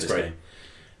need to play this game.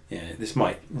 This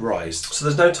might rise. So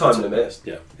there's no time limit.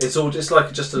 It's all just like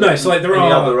it's like there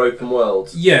any are other open world.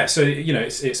 So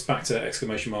it's back to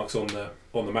exclamation marks on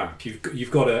the map.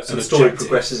 You've got so the story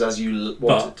progresses as you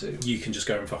want it to. You can just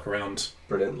go and fuck around.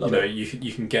 Brilliant. Love it.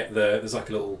 You can get there's like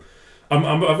a little.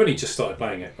 I've only just started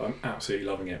playing it, but I'm absolutely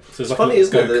loving it. So it's funny,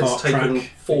 isn't it, that it's taken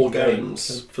 4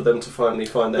 games for them to finally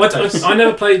find their place. I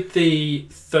never played the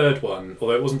third one,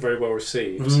 although it wasn't very well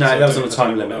received. No, that was on the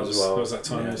time limit as well. That was that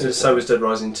time limit. So was Dead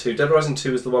Rising 2. Dead Rising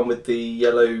 2 was the one with the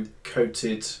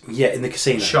yellow-coated... in the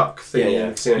casino. Chuck thing in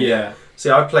the casino. See,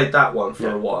 I played that one for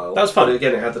a while. That was fun. But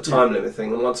again, it had the time limit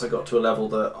thing, and once I got to a level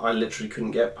that I literally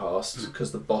couldn't get past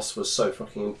because the boss was so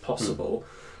fucking impossible...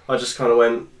 I just kind of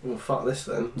went, well, fuck this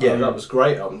then. That was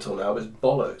great up until now, but it's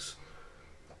bollocks.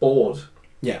 Bored.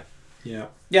 Yeah.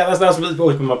 that's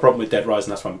always been my problem with Dead Rising.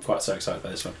 That's why I'm quite so excited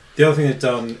about this one. The other thing they've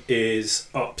done is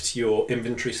upped your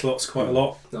inventory slots quite a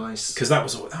lot. Nice. Because that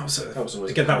was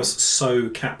always again, that was so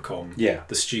Capcom. Yeah.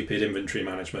 The stupid inventory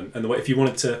management and the way if you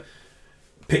wanted to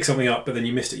pick something up but then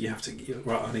you missed it, you have to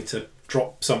right. I need to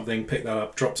drop something, pick that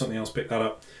up, drop something else, pick that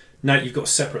up. Now you've got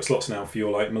separate slots now for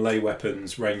your like melee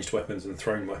weapons, ranged weapons, and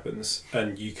thrown weapons,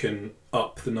 and you can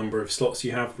up the number of slots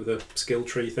you have with a skill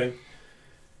tree thing.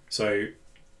 So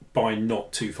by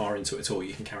not too far into it at all,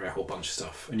 you can carry a whole bunch of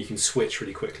stuff, and you can switch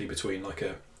really quickly between like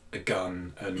a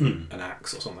gun and an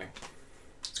axe or something.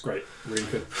 It's great, really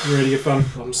good fun.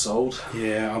 I'm sold.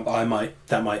 Yeah,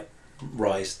 that might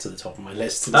rise to the top of my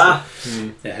list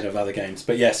ahead of other games.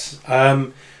 But yes,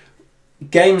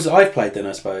 games I've played then,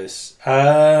 I suppose.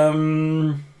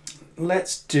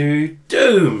 Let's do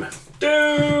Doom.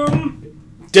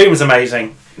 Doom was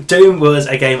amazing. Doom was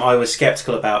a game I was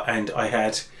sceptical about, and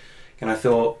I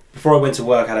thought before I went to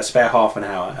work I had a spare half an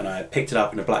hour, and I picked it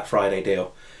up in a Black Friday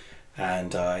deal,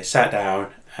 and I sat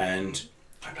down and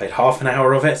I played half an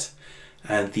hour of it.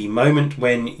 And the moment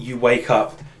when you wake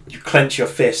up, you clench your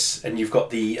fists, and you've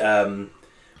got the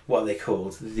what are they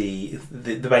called? The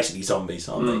basically zombies,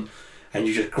 aren't they? And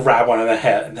you just grab one of the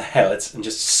heads and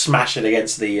just smash it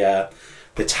against the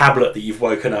tablet that you've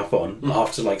woken up on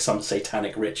after like some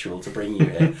satanic ritual to bring you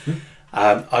here.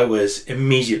 I was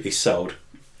immediately sold.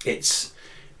 It's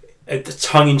a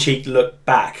tongue-in-cheek look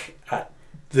back at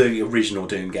the original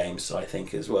Doom games, I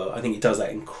think, as well. I think it does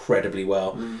that incredibly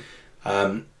well.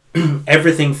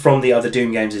 Everything from the other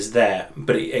Doom games is there,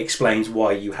 but it explains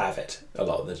why you have it a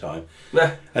lot of the time.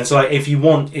 And so like, if you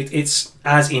want, it's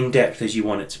as in-depth as you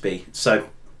want it to be. So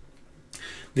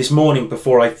this morning,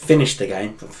 before I finished the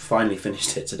game, I finally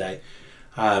finished it today,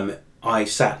 I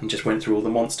sat and just went through all the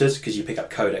monsters, because you pick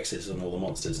up codexes on all the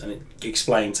monsters, and it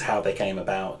explains how they came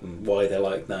about and why they're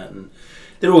like that. And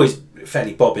there are always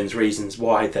fairly bobbins reasons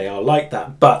why they are like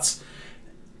that, but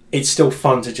it's still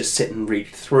fun to just sit and read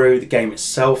through. The game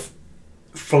itself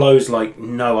flows like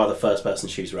no other first-person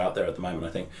shooter out there at the moment,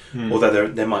 I think. Although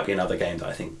there might be another game that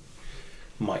I think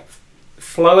might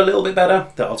flow a little bit better,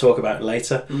 that I'll talk about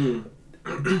later.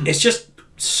 It's just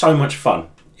so much fun.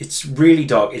 It's really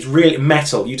dark. It's really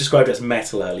metal. You described it as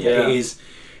metal earlier. Yeah. It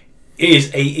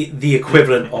is the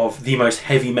equivalent of the most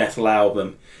heavy metal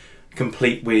album,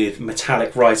 complete with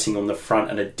metallic writing on the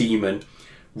front and a demon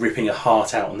ripping a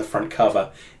heart out on the front cover.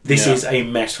 This is a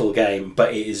metal game,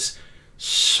 but it is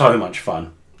so much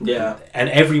fun. Yeah. And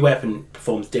every weapon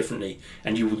performs differently,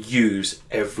 and you will use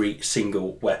every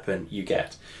single weapon you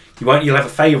get. You'll have a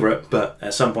favourite, but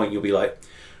at some point you'll be like,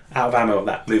 out of ammo of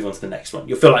that, move on to the next one.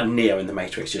 You'll feel like Neo in the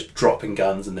Matrix, just dropping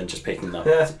guns and then just picking them up.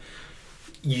 Yeah.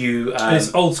 And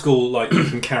it's old school, like you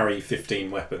can carry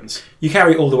 15 weapons. You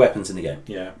carry all the weapons in the game.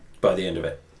 Yeah. By the end of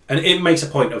it. And it makes a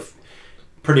point of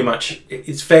pretty much,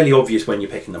 it's fairly obvious when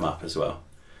you're picking them up as well.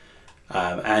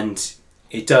 And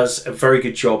it does a very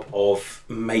good job of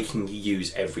making you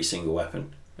use every single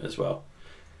weapon as well.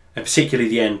 And particularly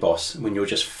the end boss, when you're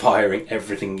just firing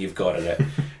everything you've got at it.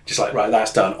 Just like, right,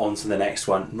 that's done, on to the next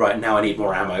one. Right, now I need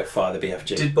more ammo, fire the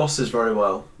BFG. Did bosses very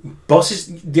well.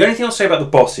 Bosses, the only thing I'll say about the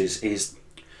bosses is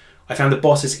I found the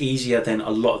bosses easier than a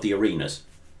lot of the arenas.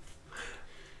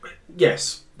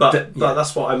 Yes, but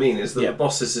that's what I mean, is that the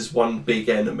bosses is one big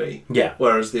enemy. Yeah.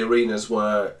 Whereas the arenas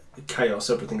were chaos,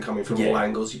 everything coming from all Yeah.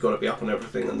 angles, you've got to be up on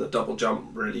everything, and the double jump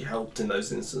really helped in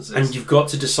those instances. And you've got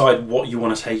to decide what you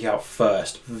want to take out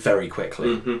first very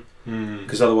quickly.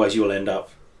 Because otherwise you'll end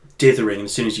up dithering, and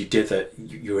as soon as you dither,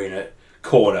 you're in a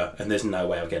corner and there's no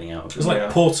way of getting out of it. It's like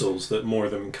portals that more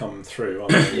of them come through,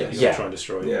 aren't they? Yes. You've got to try and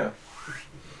destroy. Yeah.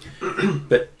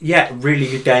 But yeah, really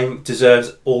good game,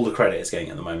 deserves all the credit it's getting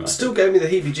at the moment. Still gave me the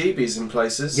heebie-jeebies in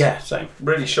places. Yeah, same.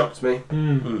 Really shocked me.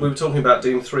 We were talking about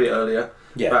Doom 3 earlier,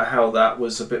 about how that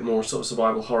was a bit more sort of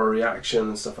survival horror reaction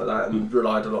and stuff like that, and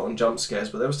relied a lot on jump scares,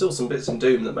 but there were still some bits in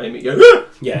Doom that made me go, "Ah!"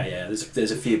 Yeah,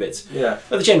 there's a few bits. Yeah.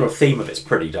 But the general theme of it's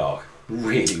pretty dark.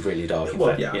 Really, really dark. In Well,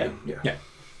 fact. yeah.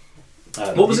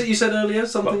 Yeah. What was it you said earlier?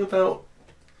 Something about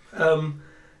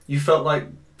you felt like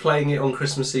playing it on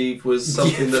Christmas Eve was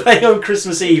something that... Playing on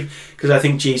Christmas Eve, because I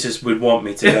think Jesus would want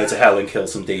me to go to hell and kill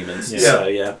some demons. Yeah. So,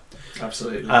 yeah.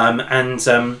 Absolutely.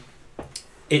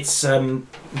 It's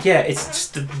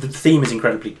just the theme is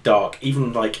incredibly dark.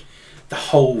 Even like the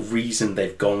whole reason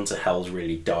they've gone to hell's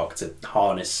really dark, to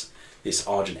harness this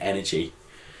Argent energy.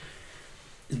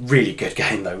 Really good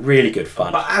game though, really good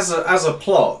fun. But as a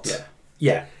plot,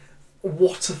 yeah,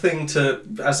 what a thing to,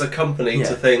 as a company,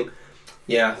 to think.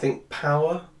 Yeah, I think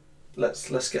power.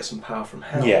 Let's get some power from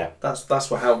hell. Yeah, that's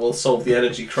how we'll solve the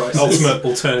energy crisis. Ultimate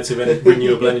alternative and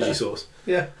renewable energy source.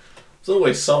 Yeah. It's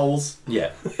always souls.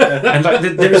 Yeah. And like,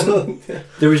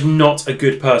 there is not a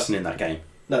good person in that game.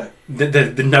 No.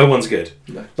 No one's good.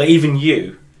 No. Like, even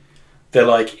you, they're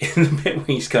like, in the bit where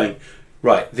he's going,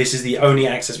 right, this is the only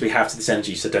access we have to this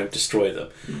energy, so don't destroy them.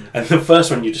 And the first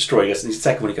one you destroy, and the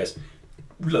second one he goes,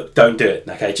 look, don't do it.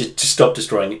 Okay, just stop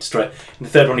destroying it. Destroy it. And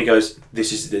the third one he goes,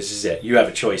 this is it. You have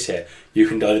a choice here. You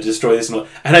can either destroy this or not.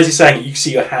 And as he's saying it, you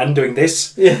see your hand doing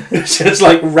this. Yeah. So it's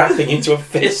like wrapping into a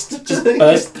fist, just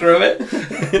burst through it.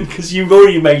 Because you've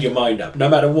already made your mind up, no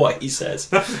matter what he says.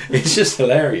 It's just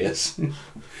hilarious.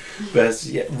 But it's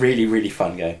really, really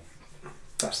fun game.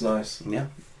 That's nice. Yeah.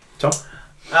 Tom?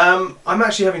 I'm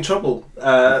actually having trouble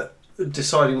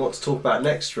deciding what to talk about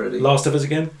next, really. Last of Us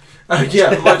again? Yeah,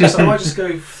 I might just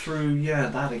go through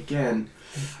that again.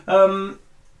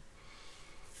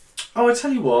 I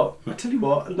tell you what,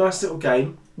 a nice little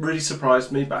game. Really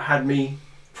surprised me, but had me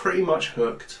pretty much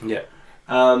hooked. Yeah.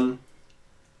 And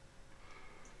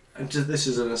just, this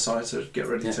is an aside, so get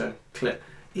ready to clip.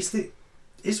 Was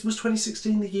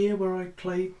 2016 the year where I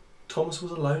played Thomas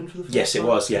Was Alone for the first time? Yes, it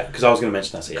was, yeah, because I was going to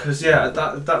mention that. Because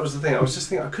that was the thing. I was just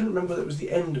thinking, I couldn't remember that it was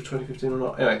the end of 2015 or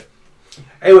not.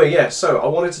 Anyway, yeah, so I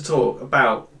wanted to talk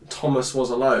about Thomas Was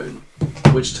Alone,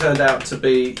 which turned out to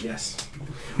be,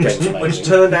 which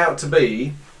turned out to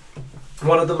be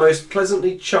one of the most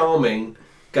pleasantly charming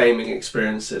gaming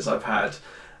experiences I've had.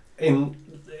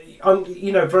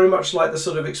 Very much like the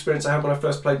sort of experience I had when I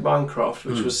first played Minecraft,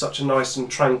 which was such a nice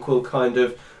and tranquil kind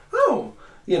of,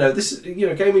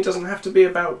 gaming doesn't have to be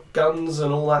about guns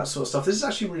and all that sort of stuff. This is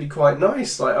actually really quite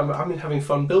nice. Like I'm having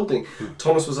fun building.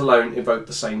 Thomas Was Alone evoked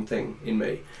the same thing in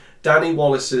me. Danny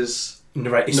Wallace's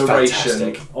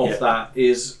narration of that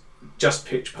is just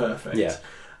pitch perfect. Yeah.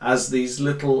 As these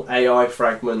little AI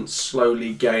fragments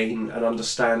slowly gain an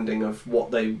understanding of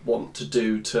what they want to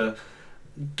do to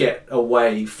get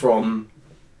away from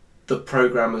the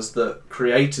programmers that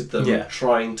created them,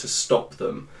 trying to stop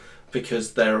them.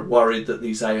 Because they're worried that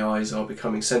these AIs are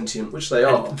becoming sentient, which they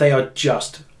are. And they are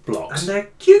just blocks. And they're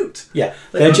cute. Yeah.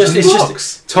 They're just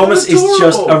blocks. Thomas is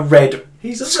just a red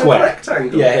He's a square. red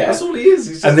rectangle. Yeah. That's all he is.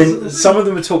 He's just and then some of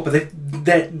them are tall, but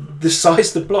the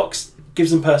size of the blocks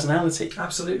gives them personality.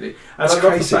 Absolutely. And I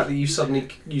love the fact that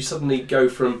you suddenly go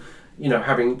from,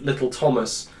 having little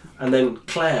Thomas and then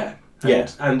Claire.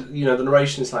 And the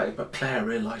narration is like, but Claire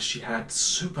realised she had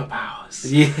superpowers.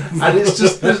 Yeah. And it's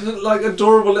just like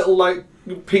adorable little like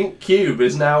pink cube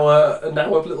is now a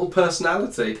little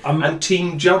personality. And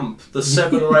Team Jump, the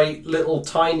 7 or 8 little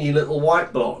tiny little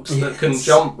white blocks that can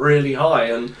jump really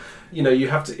high, and you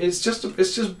have to. It's just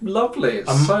lovely.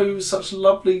 It's such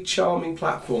lovely, charming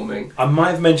platforming. I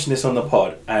might have mentioned this on the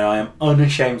pod, and I am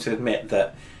unashamed to admit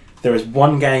that. There is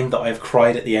one game that I've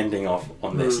cried at the ending of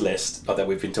on this list that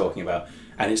we've been talking about,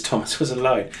 and it's Thomas Was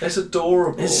Alone. It's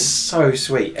adorable. It's so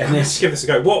sweet. And let's give this a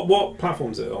go. What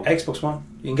platform is it on? Xbox One.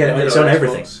 You can get it. It's on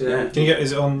everything. Yeah. Can you get?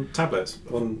 Is it on tablets?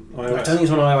 On iOS? I don't think it's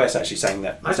on iOS. Actually, saying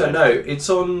that. I don't know. It's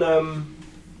on.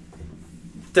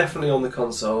 Definitely on the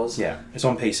consoles. Yeah, it's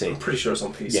on PC. I'm pretty sure it's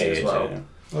on PC as well.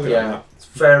 Yeah. It's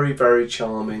very, very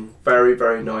charming. Very,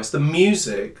 very nice. The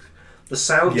music, the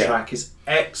soundtrack is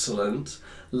excellent.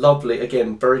 Lovely,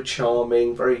 again, very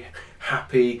charming, very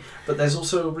happy, but there's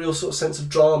also a real sort of sense of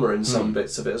drama in some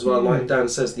bits of it as well. Like Dan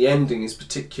says, the ending is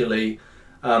particularly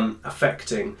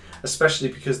affecting, especially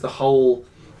because the whole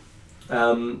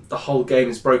game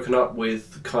is broken up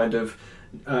with kind of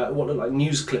what look like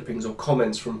news clippings or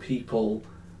comments from people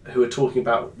who are talking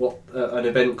about what an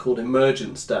event called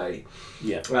Emergence Day.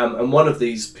 Yeah. And one of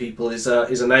these people is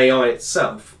an AI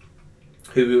itself,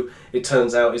 who it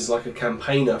turns out is like a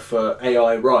campaigner for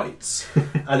AI rights.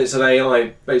 And it's an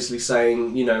AI basically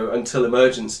saying, until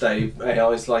Emergence Day,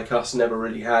 AIs like us never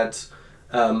really had,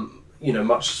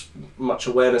 much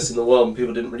awareness in the world, and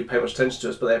people didn't really pay much attention to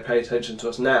us, but they pay attention to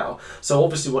us now. So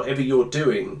obviously whatever you're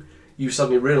doing, you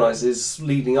suddenly realise is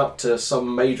leading up to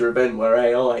some major event where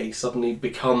AI suddenly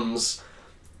becomes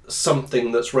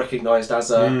something that's recognised as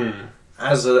a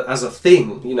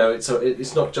thing.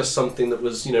 It's not just something that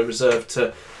was reserved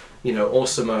to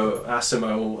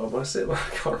Asimo, or what is it? I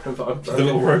can't remember. The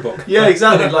little robot. Yeah,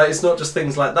 exactly. Like, it's not just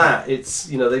things like that. It's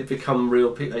they've become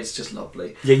real people. It's just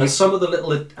lovely. Yeah, and some of the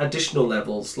little additional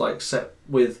levels, like set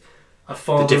with a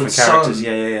father the different and characters,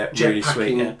 son, really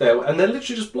sweet. Yeah. And they're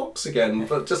literally just blocks again,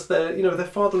 but just their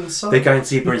father and son. They're going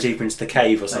deeper and deeper into the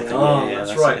cave or something.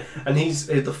 That's right. It. And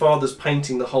the father's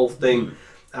painting the whole thing.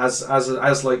 As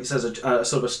like it says, a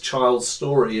sort of a child's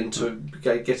story into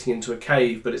getting into a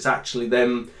cave, but it's actually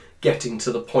them getting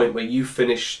to the point where you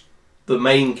finish the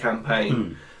main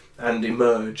campaign and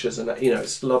emerge as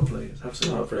it's lovely. It's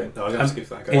absolutely lovely. No, I'm going to give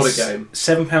that a go. What a game!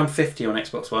 £7.50 on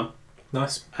Xbox One.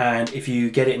 Nice. And if you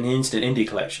get it in the Instant Indie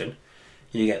Collection,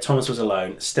 you get Thomas Was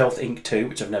Alone, Stealth Inc. 2,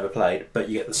 which I've never played, but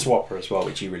you get the Swapper as well,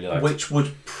 which you really like. Which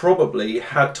would probably,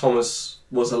 had Thomas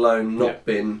Was Alone not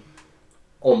been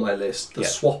on my list, the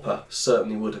Swapper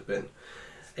certainly would have been.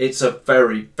 It's a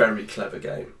very, very clever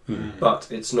game, but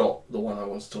it's not the one I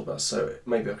want to talk about, so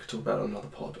maybe I could talk about it on another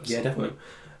pod. Yeah, definitely.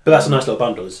 But that's a nice little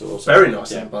bundle. It's also very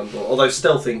nice little bundle, although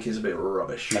Stealth Inc. is a bit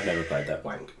rubbish. I've never played that.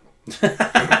 Wank.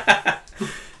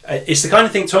 It's the kind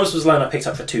of thing, Thomas Was Alone I picked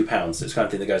up for £2. It's the kind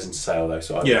of thing that goes into sale though.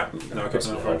 So I could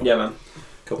yeah, man.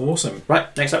 Cool. Awesome.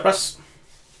 Right, next up, Russ.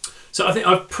 So I think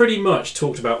I've pretty much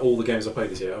talked about all the games I played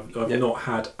this year. I've not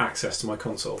had access to my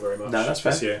console very much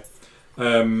this year.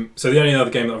 So the only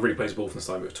other game that I've really played is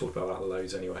Wolfenstein, but we've talked about that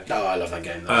loads anyway. Oh, I love that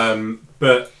game though.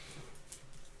 But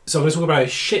so I'm going to talk about a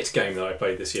shit game that I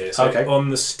played this year. So on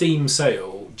the Steam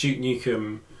sale, Duke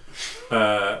Nukem,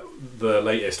 the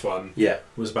latest one,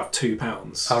 was about £2.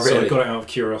 Oh, really? So I got it out of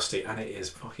curiosity, and it is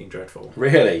fucking dreadful.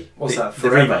 Really? What's that?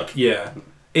 The remake? Yeah,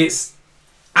 it's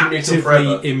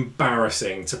actively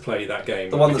embarrassing to play that game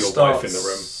the one with that your wife in the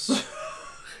room,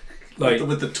 like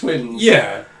with the twins.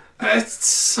 Yeah, it's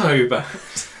so bad.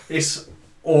 It's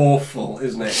awful,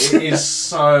 isn't it? It is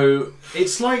so.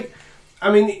 It's like, I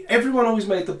mean, everyone always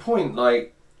made the point,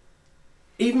 like,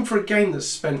 even for a game that's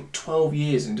spent 12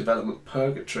 years in development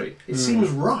purgatory, it seems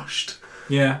rushed.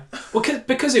 Yeah, well,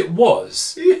 because it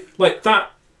was like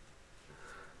that.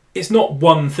 It's not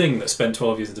one thing that spent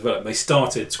 12 years in development. They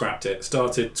started, scrapped it,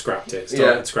 scrapped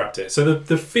it. So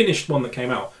the finished one that came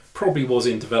out probably was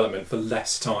in development for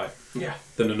less time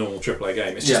than a normal AAA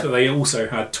game. It's just that they also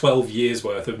had 12 years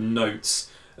worth of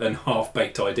notes and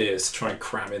half-baked ideas to try and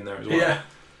cram in there as well. Yeah.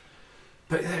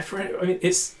 But I mean,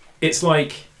 it's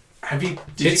like... Did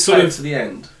you play it to the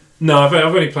end? No, I've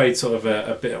only played sort of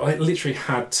a bit. I literally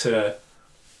had to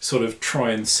sort of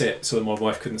try and sit so that my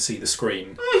wife couldn't see the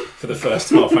screen for the first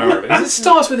half hour of it. It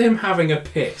starts with him having a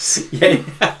piss. Yeah.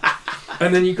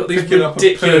 And then you've got these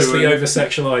ridiculously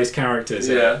over-sexualised characters.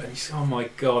 Yeah. And you say, oh my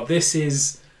god, this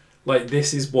is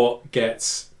what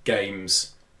gets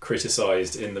games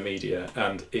criticised in the media,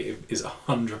 and it is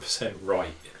 100% right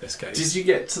in this case. Did you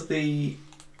get to the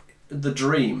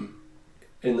dream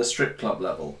in the strip club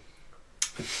level?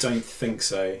 I don't think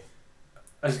so.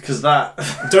 Because that...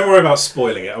 Don't worry about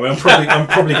spoiling it. I mean, I'm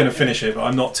probably going to finish it, but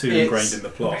I'm not too ingrained in the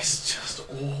plot. It's just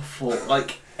awful.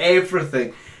 Like,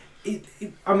 everything.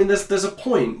 I mean, there's a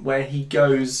point where he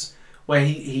goes... Where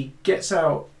he gets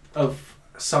out of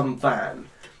some van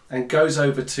and goes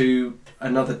over to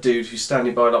another dude who's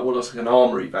standing by like what looks like an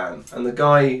armoury van. And the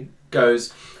guy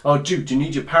goes, oh, dude, do you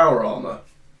need your power armour?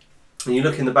 And you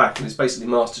look in the back and it's basically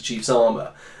Master Chief's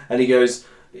armour. And he goes...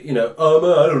 You know,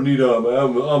 armour, I don't need armour,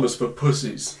 armour's for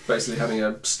pussies, basically having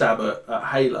a stab at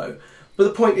Halo. But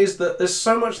the point is that there's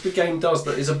so much the game does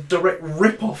that is a direct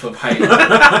rip-off of Halo.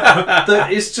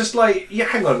 That it's just like, yeah,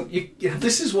 hang on,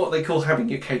 this is what they call having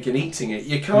your cake and eating it.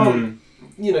 You can't,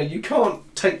 you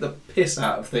can't take the piss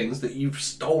out of things that you've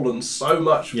stolen so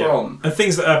much from. And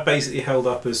things that are basically held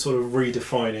up as sort of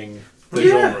redefining the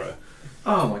genre.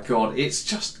 Oh my god, it's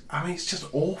just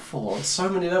awful on so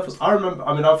many levels. I remember,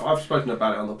 I've spoken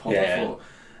about it on the pod before,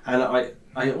 and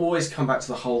I always come back to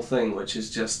the whole thing, which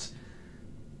is just,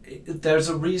 there's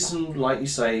a reason, like you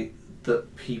say,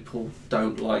 that people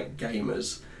don't like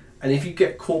gamers. And if you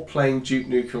get caught playing Duke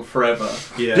Nukem Forever,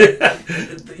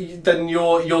 then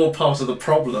you're part of the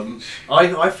problem.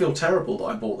 I feel terrible that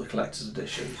I bought the collector's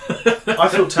edition. I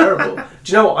feel terrible.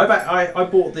 Do you know what? I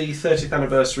bought the 30th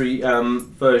anniversary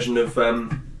version of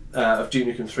Duke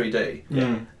Nukem 3D,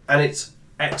 and it's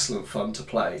excellent fun to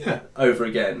play over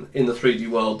again in the 3D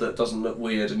world that doesn't look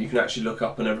weird, and you can actually look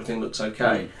up and everything looks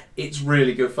okay. It's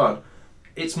really good fun.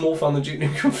 It's more fun than Duke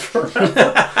Nukem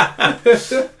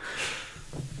Forever.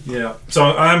 Yeah, so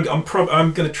I'm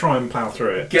going to try and plough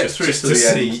through it. Just to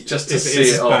see if it's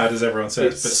as bad as everyone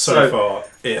says. But so far,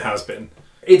 it has been.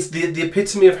 It's the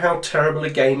epitome of how terrible a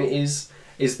game it is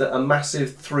that a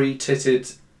massive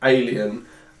three-titted alien,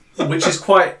 which is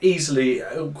quite easily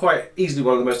one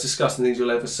of the most disgusting things you'll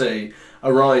ever see,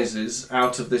 arises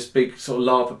out of this big sort of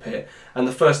lava pit, and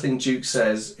the first thing Duke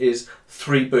says is,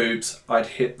 3 boobs, I'd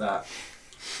hit that.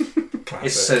 Classic.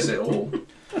 It says it all.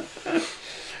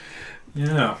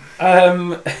 Yeah.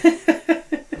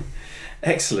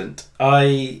 Excellent.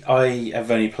 I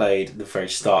have only played the very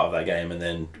start of that game and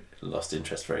then lost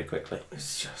interest very quickly.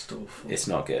 It's just awful. It's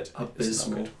not good.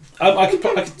 Abysmal. I could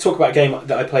talk about a game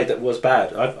that I played that was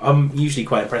bad. I'm usually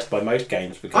quite impressed by most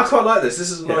games because I quite like this.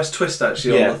 This is a nice twist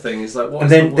actually on the thing. It's like, what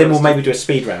and then we'll maybe do a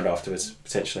speed round afterwards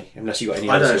potentially, unless you got any.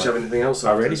 I don't actually have anything else.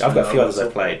 Oh really? I've got a few others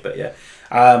I've played, but yeah.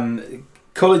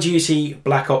 Call of Duty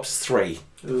Black Ops 3.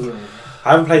 Ugh. I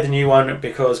haven't played the new one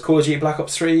because Call of Duty Black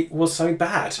Ops 3 was so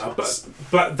bad.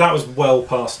 But that was well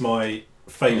past my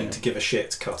failing to give a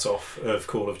shit cut off of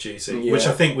Call of Duty, which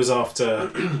I think was after...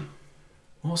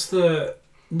 What's the...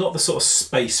 Not the sort of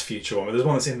space future one, but there's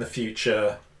one that's in the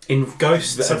future... In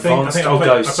Ghosts, I think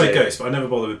I played Ghosts, but I never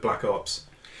bothered with Black Ops.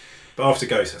 But after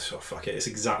Ghosts, I thought, fuck it, it's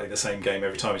exactly the same game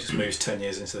every time. It just moves 10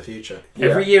 years into the future.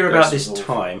 Every year about this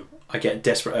time, I get a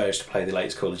desperate urge to play the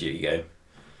latest Call of Duty game.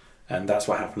 And that's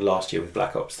what happened last year with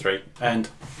Black Ops 3. And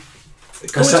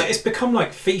it's become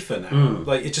like FIFA now.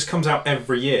 Like it just comes out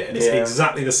every year, and it's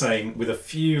exactly the same with a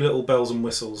few little bells and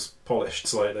whistles polished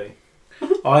slightly.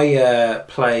 I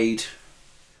played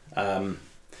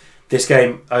this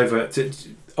game over...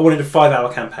 I wanted a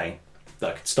 5-hour campaign that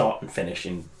I could start and finish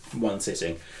in one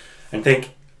sitting, and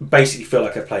basically feel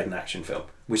like I played an action film,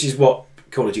 which is what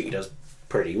Call of Duty does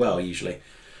pretty well usually.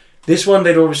 This one,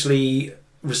 they'd obviously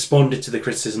responded to the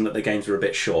criticism that the games were a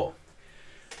bit short,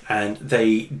 and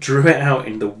they drew it out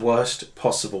in the worst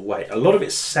possible way. A lot of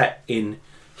it's set in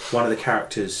one of the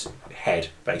characters' head,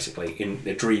 basically in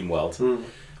the dream world,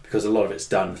 because a lot of it's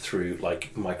done through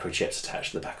like microchips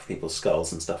attached to the back of people's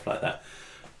skulls and stuff like that.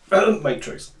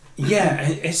 Matrix. Yeah,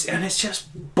 it's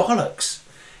just bollocks.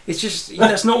 It's just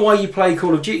that's not why you play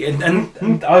Call of Duty.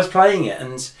 And I was playing it,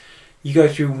 and you go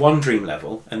through one dream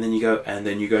level, and then you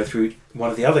go through one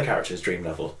of the other characters' dream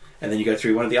level, and then you go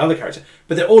through one of the other characters.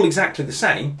 But they're all exactly the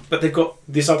same, but they've got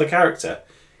this other character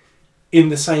in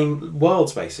the same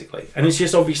worlds, basically. And it's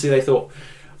just obviously they thought,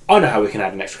 I know how we can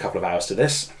add an extra couple of hours to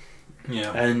this.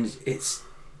 Yeah. And it's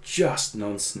just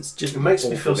nonsense. Just it makes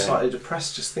me feel slightly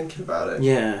depressed just thinking about it.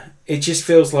 Yeah. It just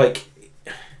feels like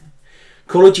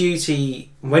Call of Duty,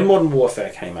 when Modern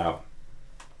Warfare came out,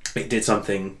 it did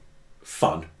something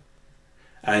fun.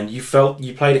 And you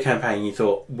played a campaign and you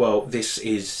thought, well, this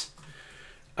is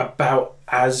about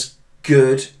as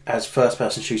good as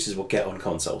first-person shooters will get on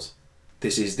consoles.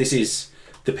 This is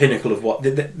the pinnacle of what...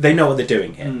 They know what they're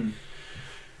doing here.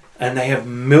 And they have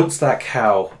milked that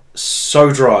cow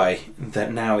so dry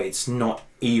that now it's not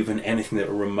even anything that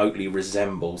remotely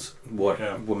resembles what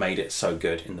made it so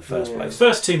good in the first place. The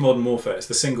first two Modern Warfares,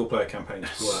 the single-player campaigns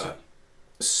were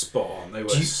spot on. They were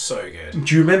so good.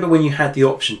 Do you remember when you had the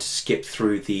option to skip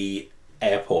through the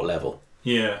airport level?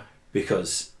 Yeah.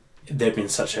 Because there'd been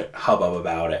such a hubbub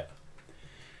about it.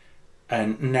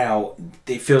 And now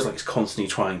it feels like it's constantly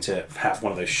trying to have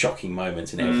one of those shocking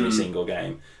moments in every single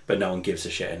game, but no one gives a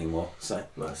shit anymore. So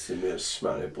Vladimir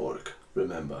Smaniborg,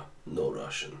 remember, no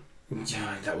Russian.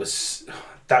 Yeah, that was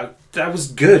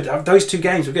good. Those two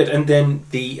games were good, and then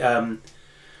the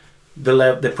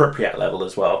Pripyat level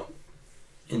as well,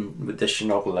 with the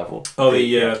Chernobyl level. Oh,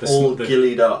 the all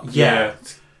gillied up. Yeah,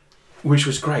 which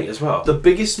was great as well. The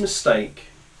biggest mistake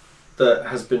that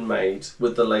has been made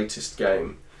with the latest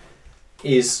game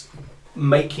is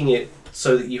making it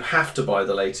so that you have to buy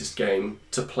the latest game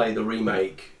to play the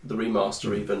remake, the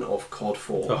remaster even, of COD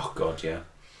 4. Oh god, yeah.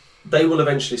 They will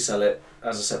eventually sell it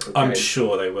as a separate game. I'm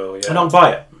sure they will, yeah. And I'll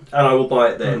buy it. And I will buy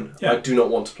it then. Yeah. I do not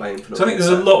want to play Infinite So I think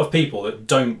there's a lot of people that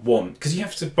don't want... Because you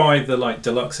have to buy the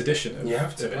deluxe edition of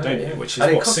it, don't you? Which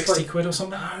is, what, 60 quid or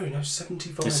something? No,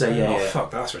 75. Yeah. Oh,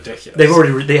 fuck, that's ridiculous. They've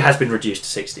already... It has been reduced to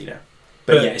 60 now.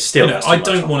 But yeah, it's still... I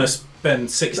don't want to spend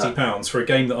 £60 for a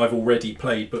game that I've already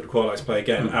played but would quite like to play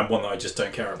again, and one that I just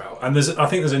don't care about. And I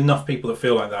think there's enough people that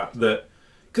feel like that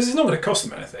because it's not going to cost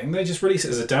them anything. They just release it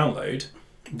as a download.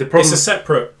 It's a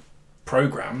separate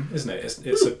program, isn't it?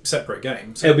 It's a separate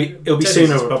game. So it'll be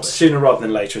sooner rather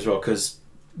than later as well, because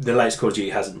the latest Call of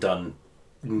Duty hasn't done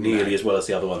nearly as well as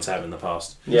the other ones have in the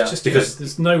past. Yeah, just because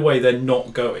there's no way they're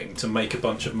not going to make a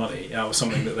bunch of money out of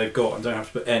something that they've got and don't have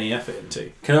to put any effort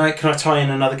into. Can I tie in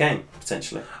another game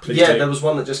potentially? Please do. There was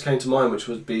one that just came to mind, which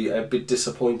would be a bit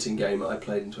disappointing game that I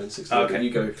played in 2016. Okay. You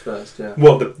go first. Yeah.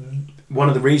 Well, one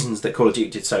of the reasons that Call of Duty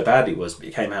did so badly was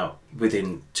it came out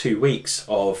within 2 weeks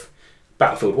of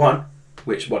Battlefield 1,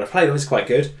 which what I played was quite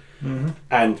good,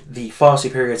 and the far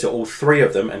superior to all three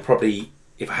of them, and probably,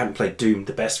 if I hadn't played Doom,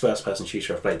 the best first-person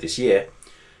shooter I've played this year,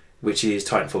 which is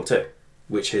Titanfall 2,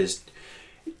 which is,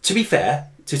 to be fair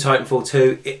to Titanfall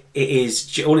 2, it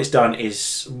is all it's done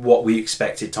is what we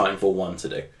expected Titanfall 1 to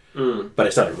do, but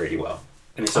it's done it really well.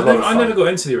 And it's a lot of fun. I never got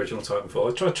into the original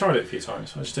Titanfall. I tried it a few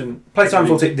times. I just didn't play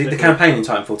Titanfall 2. The campaign in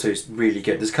Titanfall 2 is really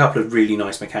good. There's a couple of really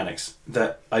nice mechanics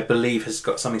that I believe has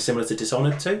got something similar to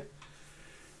Dishonored 2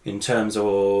 in terms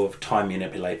of time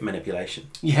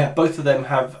manipulation. Yeah, both of them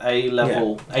have a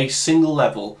level, a single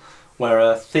level, where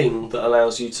a thing that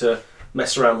allows you to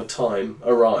mess around with time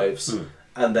arrives,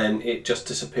 and then it just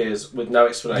disappears with no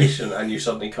explanation, and you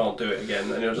suddenly can't do it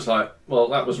again, and you're just like, well,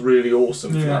 that was really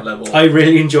awesome for that level. I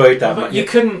really enjoyed that. But you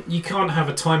can't have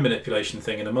a time manipulation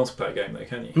thing in a multiplayer game, though,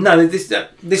 can you? No, this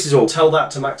is all. Tell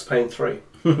that to Max Payne 3.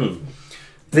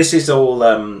 This is all.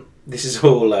 This is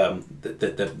all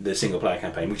the single player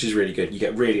campaign, which is really good. You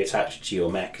get really attached to your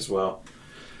mech as well.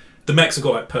 The mechs have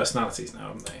got like personalities now,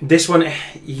 haven't they? This one,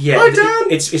 yeah. Hi,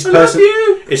 Dan. It's I love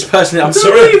you. It's personal. I'm Don't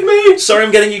sorry. leave me. Sorry,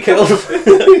 I'm getting you killed.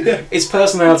 Its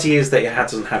personality is that it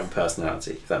doesn't have a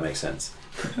personality. If that makes sense.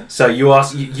 So you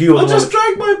ask you. I'll just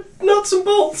drag my nuts and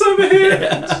bolts over here.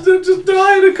 Just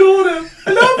die in a corner.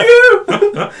 I love you.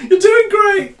 You're doing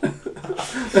great.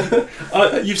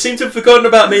 You seem to have forgotten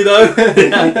about me, though.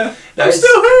 I'm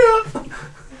still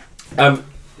here.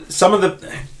 Some of the.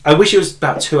 I wish it was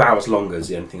about 2 hours longer. Is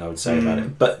the only thing I would say about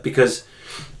it. But because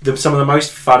some of the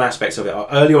most fun aspects of it are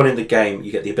early on in the game,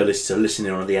 you get the ability to listen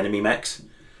in on the enemy mechs,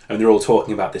 and they're all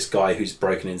talking about this guy who's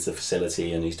broken into the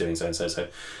facility and he's doing so and so. So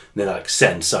they're like,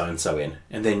 send so and so in,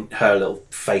 and then her little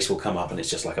face will come up and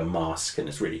it's just like a mask, and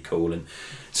it's really cool. And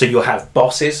so you'll have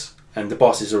bosses, and the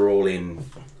bosses are all in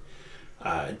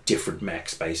different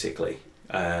mechs basically,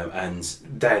 and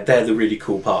they're the really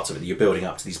cool parts of it. You're building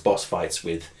up to these boss fights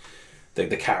with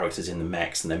the characters in the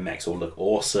mechs, and their mechs all look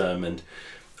awesome. And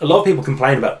a lot of people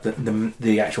complain about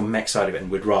the actual mech side of it and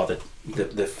would rather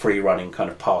the free running kind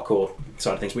of parkour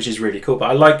side of things, which is really cool. But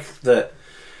I like that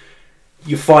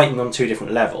you're fighting on two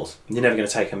different levels. You're never going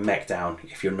to take a mech down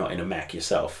if you're not in a mech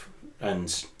yourself.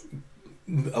 And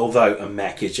although a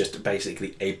mech is just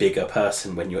basically a bigger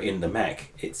person when you're in the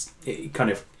mech, it's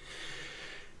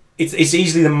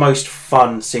easily the most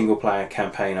fun single player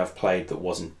campaign I've played that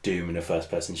wasn't Doom in a first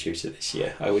person shooter this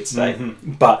year, I would say.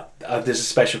 Mm-hmm. But there's a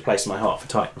special place in my heart for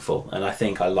Titanfall, and I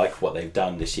think I like what they've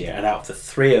done this year. And out of the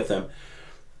three of them,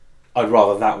 I'd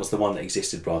rather that was the one that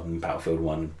existed rather than Battlefield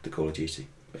 1, the Call of Duty.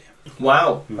 But yeah.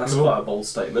 Wow, that's quite a bold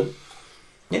statement.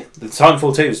 Yeah, the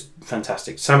Titanfall 2 is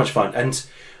fantastic, so much fun. And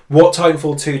what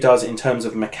Titanfall 2 does in terms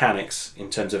of mechanics,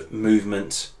 in terms of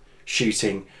movement,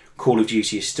 shooting, Call of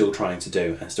Duty is still trying to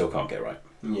do and still can't get right.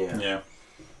 Yeah.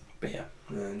 But yeah.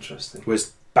 Interesting.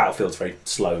 Whereas Battlefield's very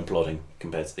slow and plodding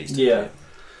compared to these two. Yeah.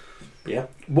 But yeah.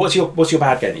 What's your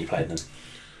bad game that you played then?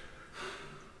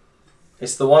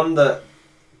 It's the one that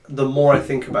the more I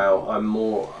think about, I'm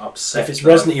more upset. If it's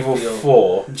Resident Evil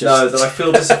 4, that I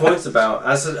feel disappointed about.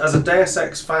 As a Deus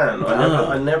Ex fan,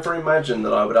 I never imagined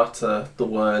that I would utter the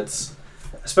words,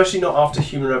 especially not after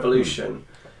Human Revolution.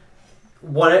 A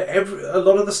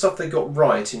lot of the stuff they got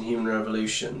right in Human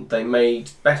Revolution, they made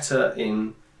better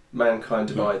in Mankind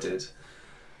Divided,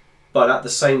 but at the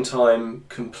same time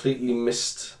completely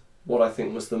missed what I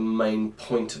think was the main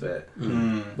point of it,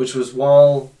 which was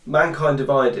while Mankind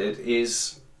Divided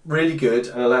is really good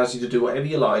and allows you to do whatever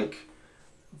you like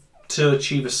to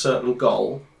achieve a certain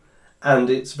goal, and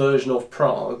its version of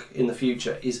Prague in the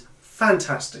future is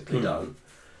fantastically done,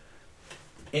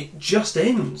 it just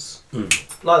ends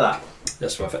like that.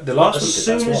 That's right. The last one. As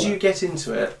soon as you get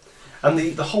into it, and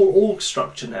the whole org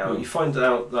structure now, you find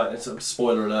out that it's a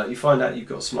spoiler alert. You find out you've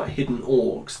got some like hidden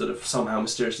orgs that have somehow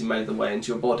mysteriously made their way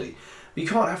into your body. But you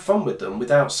can't have fun with them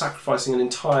without sacrificing an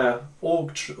entire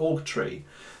org tree.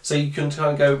 So you can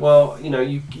kind of go, well,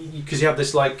 because you have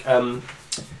this like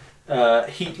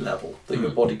heat level that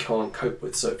your body can't cope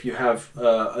with. So if you have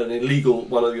an illegal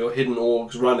one of your hidden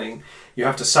orgs running, you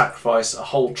have to sacrifice a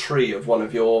whole tree of one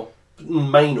of your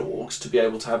main orgs to be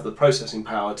able to have the processing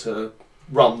power to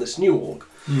run this new org.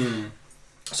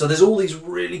 So there's all these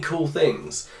really cool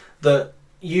things that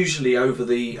usually over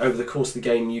the course of the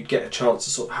game you'd get a chance to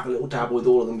sort of have a little dabble with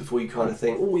all of them before you kind of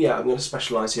think, oh yeah, I'm going to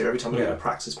specialise here. Every time I get a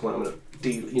practice point, I'm going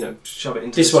to shove it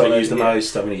into this one I use the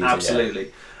most. I'm going to use absolutely.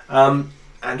 it, yeah.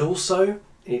 And also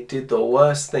it did the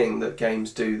worst thing that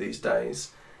games do these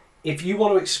days. If you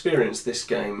want to experience this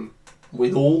game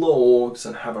with all the orgs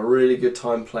and have a really good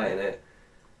time playing it,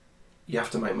 you have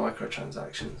to make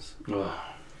microtransactions.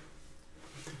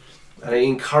 And it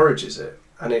encourages it,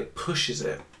 and it pushes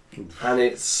it, and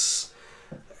it's,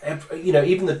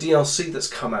 even the DLC that's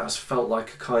come out has felt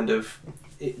like a kind of,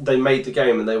 they made the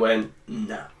game and they went,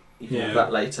 nah, you can have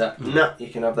that later, nah, you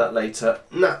can have that later,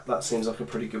 nah, that seems like a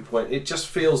pretty good point. It just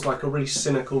feels like a really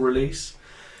cynical release.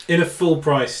 In a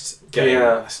full-priced game,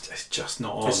 it's just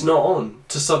not on. It's not on.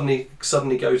 To suddenly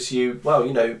go to you, well,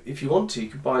 if you want to, you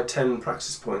could buy 10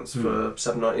 praxis points for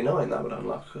 $7.99. That would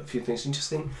unlock a few things. You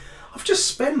just think, I've just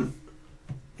spent,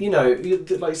 like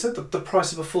you said, the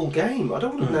price of a full game. I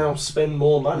don't want to now spend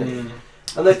more money.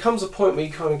 And there comes a point where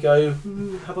you kind of go,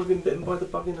 have I been bitten by the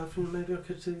bug enough? Maybe I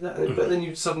could do that. But then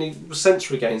you suddenly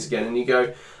sensory gains again, and you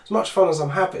go, as much fun as I'm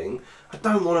having, I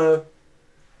don't want to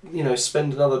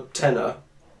spend another tenner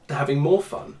having more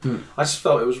fun. I just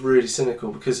felt it was really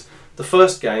cynical because the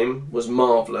first game was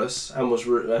marvellous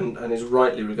and and is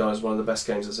rightly regarded as one of the best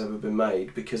games that's ever been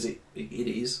made because it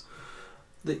is.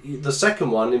 The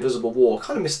second one, Invisible War,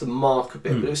 kind of missed the mark a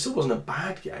bit, but it still wasn't a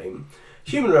bad game.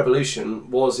 Human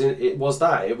Revolution was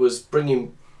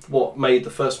bringing what made the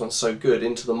first one so good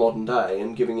into the modern day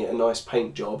and giving it a nice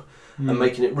paint job and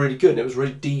making it really good. And it was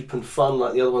really deep and fun,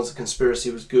 like the other ones. The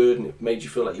Conspiracy was good and it made you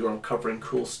feel like you were uncovering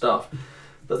cool stuff.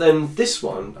 But then this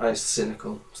one is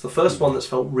cynical. It's the first one that's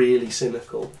felt really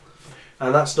cynical.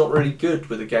 And that's not really good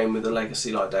with a game with a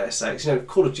legacy like Deus Ex.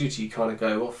 Call of Duty, you kind of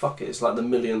go, well, fuck it, it's like the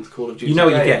millionth Call of Duty You know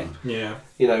what game. you're getting.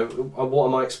 Yeah. What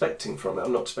am I expecting from it?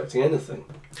 I'm not expecting anything.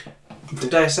 From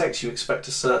Deus Ex, you expect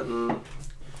it's got a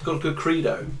good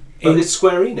credo. But it's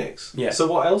Square Enix. Yeah. So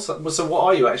what else? So what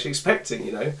are you actually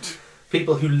expecting,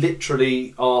 People who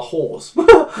literally are whores.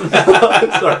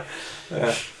 Sorry.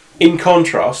 Yeah. In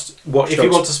contrast, Watch Dogs... If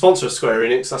you want to sponsor Square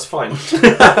Enix, that's fine.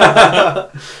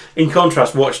 In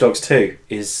contrast, Watch Dogs 2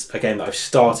 is a game that I've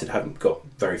started, haven't got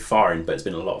very far in, but it's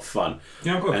been a lot of fun.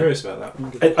 Yeah, I'm quite curious about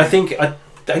that. I think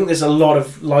there's a lot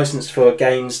of license for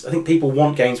games. I think people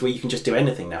want games where you can just do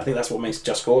anything now. I think that's what makes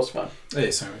Just Cause fun. It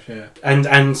is so much, yeah. And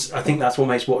I think that's what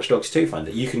makes Watch Dogs 2 fun,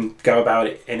 that you can go about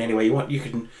it in any way you want.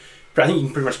 But I think you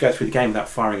can pretty much go through the game without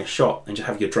firing a shot and just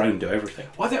have your drone do everything.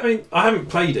 Well, I haven't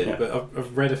played it, but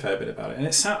I've read a fair bit about it,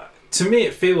 and to me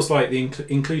it feels like the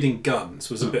including guns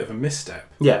was a bit of a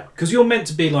misstep. Yeah, because you're meant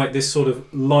to be like this sort of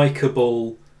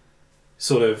likeable,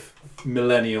 sort of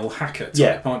millennial hacker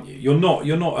type, aren't you? You're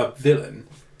not a villain.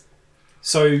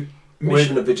 So or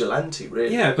even a vigilante,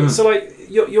 really. Yeah, but so like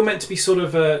you're meant to be sort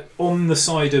of on the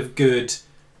side of good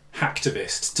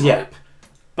hacktivist type,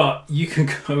 but you can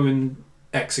go and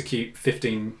execute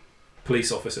 15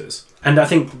 police officers. And I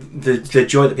think the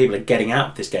joy that people are getting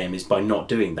out of this game is by not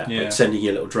doing that, by sending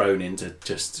your little drone in to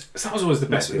just... So that was always the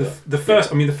best. The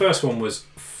first one was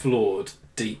flawed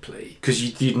deeply. Because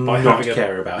you did not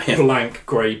care about him. Blank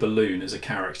grey balloon as a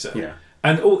character. Yeah.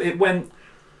 And it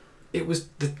was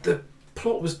the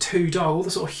plot was too dark, all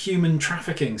the sort of human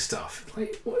trafficking stuff.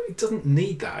 Like, it doesn't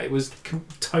need that. It was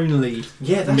tonally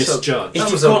misjudged.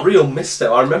 That was a real misstep.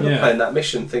 I remember playing that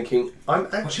mission thinking, I'm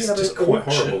actually having an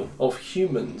auction of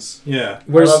humans. Yeah.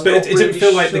 But it didn't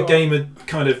feel like the game had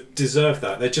kind of deserved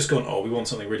that. They'd just gone, we want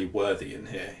something really worthy in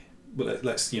here. Well,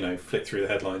 let's flick through the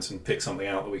headlines and pick something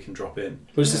out that we can drop in.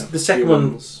 The second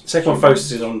one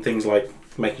focuses on things like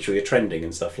making sure you're trending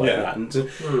and stuff like that, and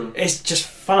it's just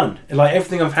fun. Like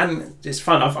everything I've had, it's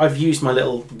fun. I've used my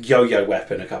little yo-yo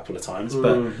weapon a couple of times,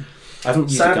 but I haven't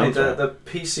used Sadly, the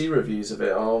PC reviews of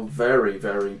it are very,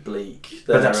 very bleak.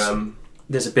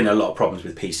 There's been a lot of problems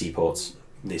with PC ports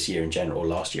this year in general, or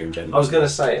last year in general. I was going to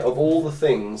say, of all the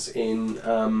things in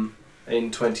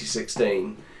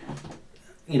 2016,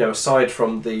 aside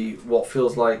from what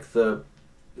feels like the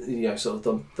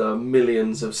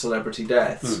millions of celebrity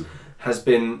deaths, has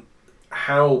been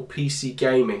how PC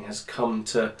gaming has come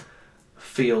to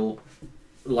feel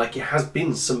like it has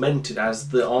been cemented as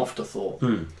the afterthought.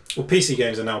 Well, PC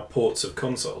games are now ports of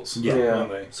consoles, aren't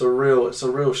they? It's a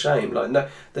real shame. Like, no,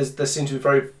 there seem to be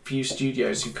very few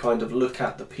studios who kind of look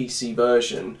at the PC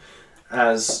version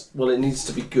as, well, it needs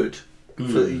to be good.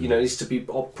 It needs to be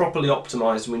properly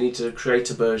optimised, and we need to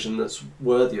create a version that's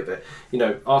worthy of it.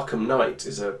 Arkham Knight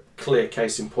is a clear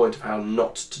case in point of how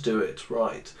not to do it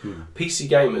right. PC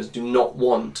gamers do not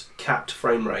want capped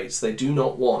frame rates. They do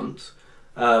not want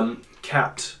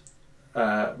capped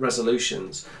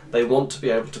resolutions. They want to be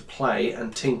able to play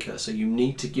and tinker, so you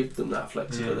need to give them that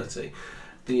flexibility.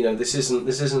 This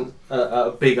isn't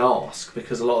a big ask,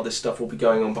 because a lot of this stuff will be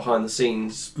going on behind the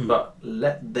scenes, but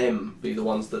let them be the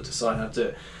ones that decide how to do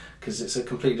it, because it's a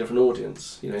completely different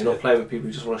audience. You're not playing with people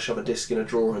who just want to shove a disc in a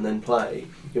drawer and then play.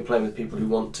 You're playing with people who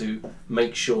want to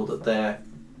make sure that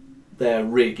their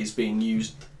rig is being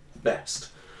used best.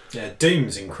 Yeah,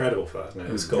 Doom's incredible for that, isn't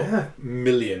it? It's got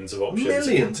millions of options.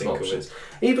 Millions of options.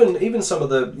 Even some of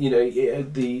the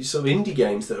the sort of indie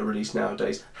games that are released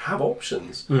nowadays have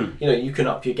options. You can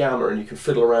up your gamma and you can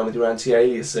fiddle around with your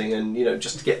anti-aliasing and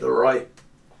just to get the right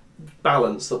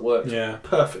balance that works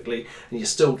perfectly, and you're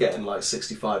still getting like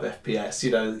 65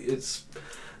 FPS.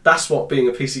 That's what being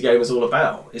a PC gamer is all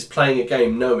about. Is playing a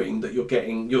game knowing that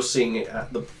you're seeing it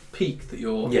at the peak that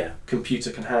your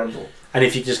computer can handle. And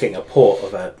if you're just getting a port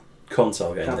of a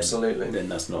console game, absolutely, then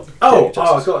that's not. I've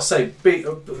got to say,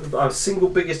 our single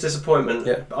biggest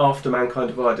disappointment after Mankind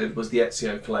Divided was the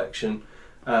Ezio collection,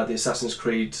 the Assassin's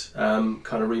Creed kind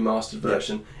of remastered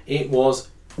version. It was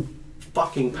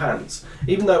fucking pants.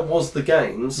 Even though it was the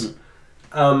games,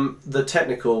 the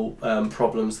technical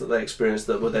problems that they experienced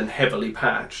that were then heavily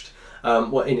patched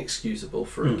were inexcusable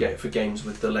for for games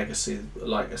with the legacy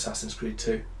like Assassin's Creed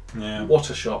 2. Yeah. What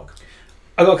a shock.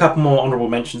 I got a couple more honourable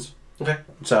mentions. Okay.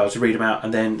 So I'll just read them out,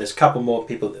 and then there's a couple more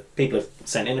people have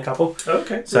sent in a couple.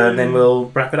 Okay. So then we'll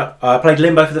wrap it up. I played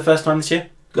Limbo for the first time this year.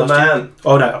 Good last year. man.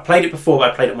 Oh no, I played it before,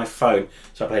 but I played it on my phone,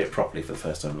 so I played it properly for the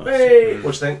first time last year. Hey, what do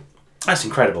you think? That's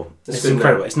incredible. It's good,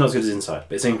 incredible. man. It's not as good as Inside,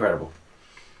 but it's incredible.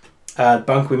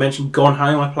 Bunk, we mentioned Gone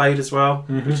Home. I played as well,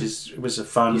 which was a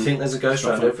fun. You think there's a ghost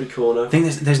around every I corner? think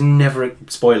there's never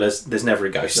spoilers. There's never a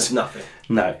ghost. There's nothing.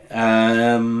 No.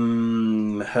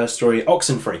 Her Story.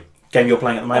 Oxenfree. Game you're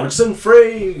playing at the moment.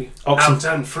 Oxenfree. Oxen- Out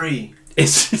and free.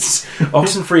 It's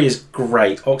Oxenfree is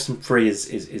great. Oxenfree is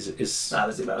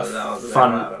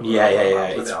fun. Yeah.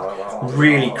 It's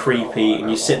really creepy, and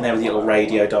you're sitting there with your little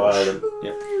radio dial,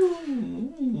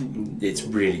 and it's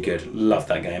really good. Love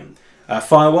that game.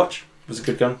 Firewatch was a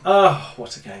good gun. Oh,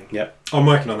 what a game. Yep. I'm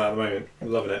working on that at the moment.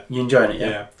 I'm loving it. You enjoying it? Yeah.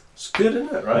 Yeah. It's good,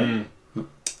 isn't it, right?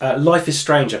 Life is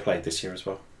Strange I played this year as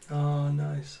well. Oh,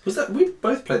 nice. Was that we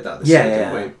both played that this Yeah, year,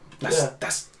 yeah. didn't we?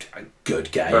 That's a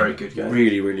good game. Very good game.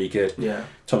 Really, really good. Yeah.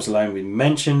 Thomas Alone we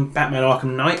mentioned. Batman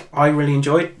Arkham Knight I really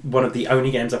enjoyed. One of the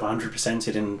only games I've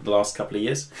 100%ed in the last couple of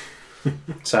years.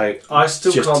 So I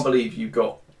still Just- can't believe you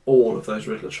got all of those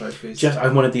Riddler trophies. I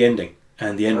wanted the ending,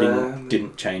 and the ending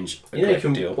didn't change a You great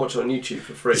can deal. watch it on YouTube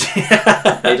for free.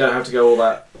 You don't have to go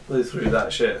through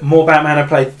that shit. More Batman. I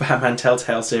played Batman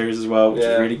Telltale series as well, which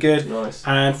is really good. Nice.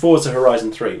 And Forza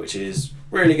Horizon 3, which is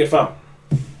really good fun.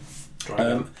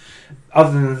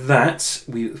 Other than that,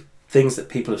 things that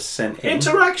people have sent in.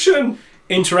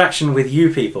 Interaction with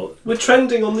you people. We're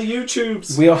trending on the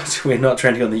YouTubes. We're not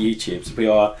trending on the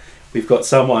YouTubes. We've got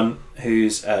someone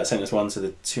who's sent us one to the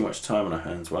Too Much Time on Our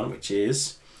Hands one, which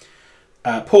is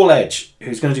Paul Edge,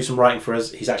 who's going to do some writing for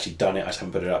us. He's actually done it. I just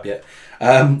haven't put it up yet.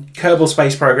 Kerbal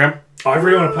Space Program. I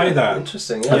really want to play that.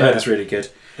 Interesting. Yeah, Yeah. that's really good.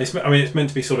 It's meant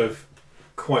to be sort of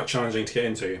quite challenging to get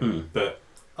into, but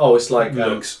Oh, it's like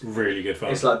looks really good fun.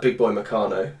 it's like Big Boy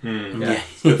Meccano. Yeah, Yeah,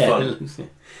 it's good yeah. fun.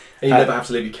 And you never have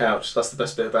to leave your couch. That's the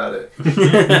best bit about it.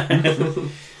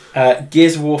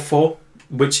 Gears of War 4,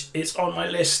 which is on my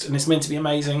list, and it's meant to be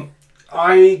amazing.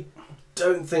 I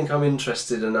don't think I'm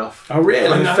interested enough. Oh, really?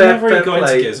 I've Fair never really got into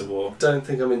play. Gears of War. Don't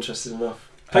think I'm interested enough.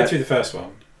 Played through the first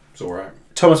one. It's alright.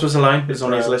 Thomas Was Alone is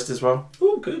on his list as well.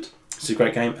 Oh, good. It's a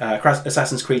great game.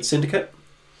 Assassin's Creed Syndicate.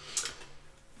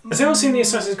 Has anyone seen the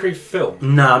Assassin's Creed film?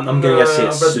 No, I'm going to go see it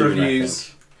I've read the soon,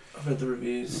 reviews. I've read the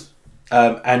reviews. I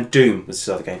think. And Doom was his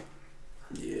other game.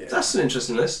 Yeah. That's an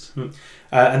interesting list.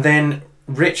 And then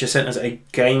Rich has sent us a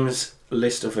games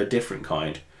list of a different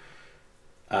kind.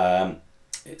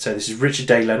 So this is Richard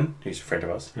Daylen, who's a friend of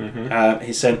ours.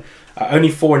 He sent only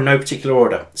 4 in no particular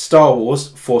order: Star Wars,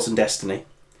 Force and Destiny,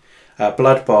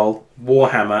 Blood Bowl,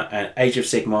 Warhammer, and Age of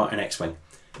Sigmar and X-Wing.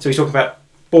 So he's talking about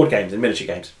board games and miniature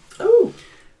games. Oh.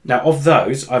 Now, of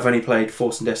those, I've only played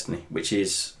Force and Destiny, which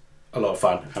is a lot of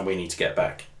fun, and we need to get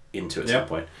back into it at some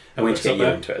point. And we need to get you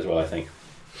into it as well, I think.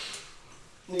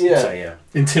 Yeah. So, yeah.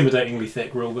 Intimidatingly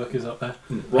thick rulebook is up there.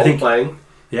 Role playing.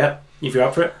 Yeah, if you're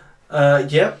up for it.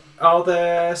 Yeah. Are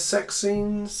there sex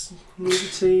scenes,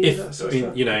 nudity? that If sort of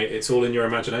stuff? it's all in your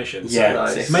imagination. So Yeah,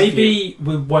 nice. if maybe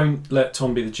we won't let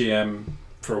Tom be the GM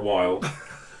for a while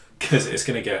because it's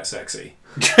going to get sexy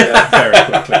very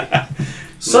quickly.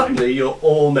 Suddenly you're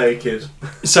all naked.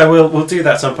 So we'll do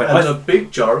that at some point. And a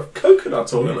big jar of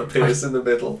coconut oil appears in the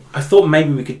middle. I thought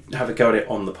maybe we could have a go at it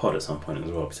on the pod at some point as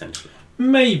well, potentially.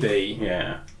 Maybe.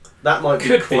 Yeah. That might be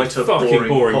Could be quite a fucking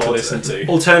boring to pod. listen to.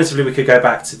 Alternatively, we could go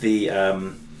back to the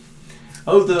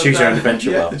Choose Your Own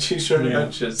Adventure Yeah, world. the Choose Your Own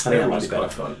Adventures. I think that That might was be quite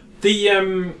better.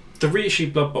 fun. The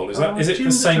reissued Blood Bowl, is Oh, it Jim the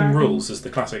the same Dragon. rules as the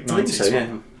classic 90s I think so, yeah.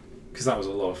 one? Because that was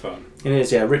a lot of fun. It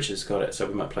is, yeah. Richard's got it, so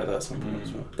we might play that at some point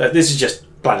as well. This is just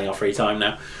planning our free time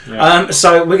now. Yeah.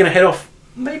 So we're going to head off.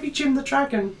 Maybe Jim the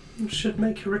Dragon should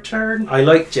make a return. I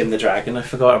like Jim the Dragon. I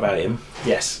forgot about him.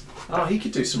 Yes. Oh, he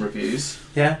could do some reviews.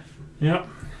 Yeah. Yeah.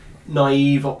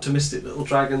 Naive, optimistic little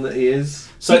dragon that he is.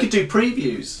 So- So he could do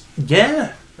previews.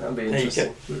 Yeah. That'd be There you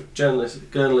interesting.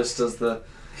 Journalist does the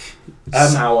Um,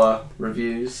 sour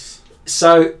reviews.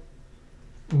 So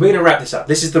we're going to wrap this up.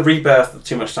 This is the rebirth of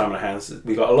Too Much Time on Our Hands.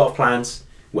 We've got a lot of plans.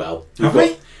 Well, Have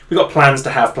we? We've got plans to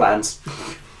have plans.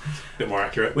 Bit more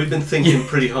accurate. We've been thinking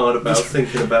pretty hard about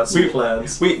thinking about some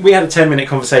plans. We had a 10-minute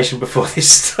conversation before this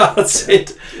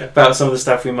started about some of the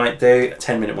stuff we might do. A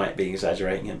 10-minute might be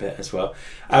exaggerating a bit as well.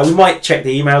 We might check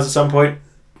the emails at some point.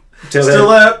 Still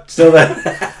there. Still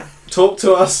there. Talk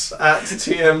to us at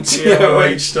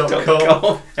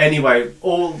tmtoh.com. Anyway,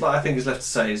 all that I think is left to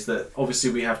say is that obviously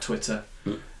we have Twitter.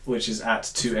 which is at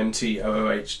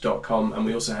 2mtooh.com, and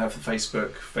we also have the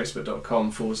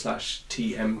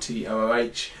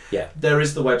facebook.com/tmtooh. Yeah. There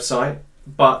is the website,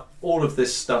 but all of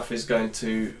this stuff is going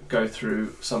to go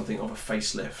through something of a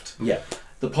facelift. Yeah.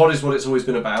 The pod is what it's always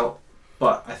been about,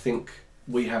 but I think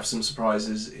we have some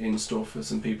surprises in store for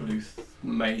some people who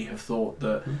may have thought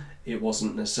that it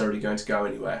wasn't necessarily going to go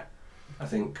anywhere. I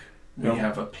think we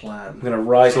have a plan. I'm going to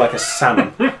rise like a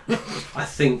salmon. I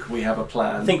think we have a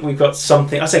plan. I think we've got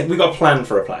something. I think we've got a plan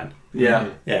for a plan. Yeah.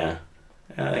 Yeah.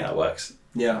 I think that works.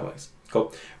 Yeah. That works.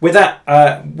 Cool. With that,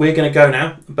 we're going to go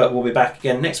now, but we'll be back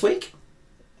again next week.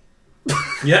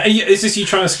 Yeah, is this you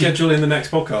trying to schedule in the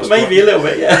next podcast? Maybe a little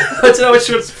bit, yeah. I don't know which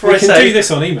one's before We I can say. do this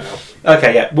on email.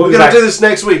 Okay, yeah. We're going to do this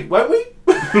next week, won't we?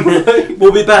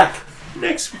 We'll be back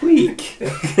next week.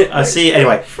 I'll see you.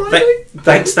 Anyway,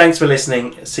 thanks for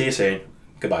listening. See you soon.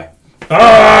 Goodbye.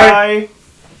 Bye!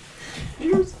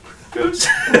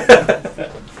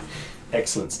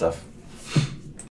 Excellent stuff.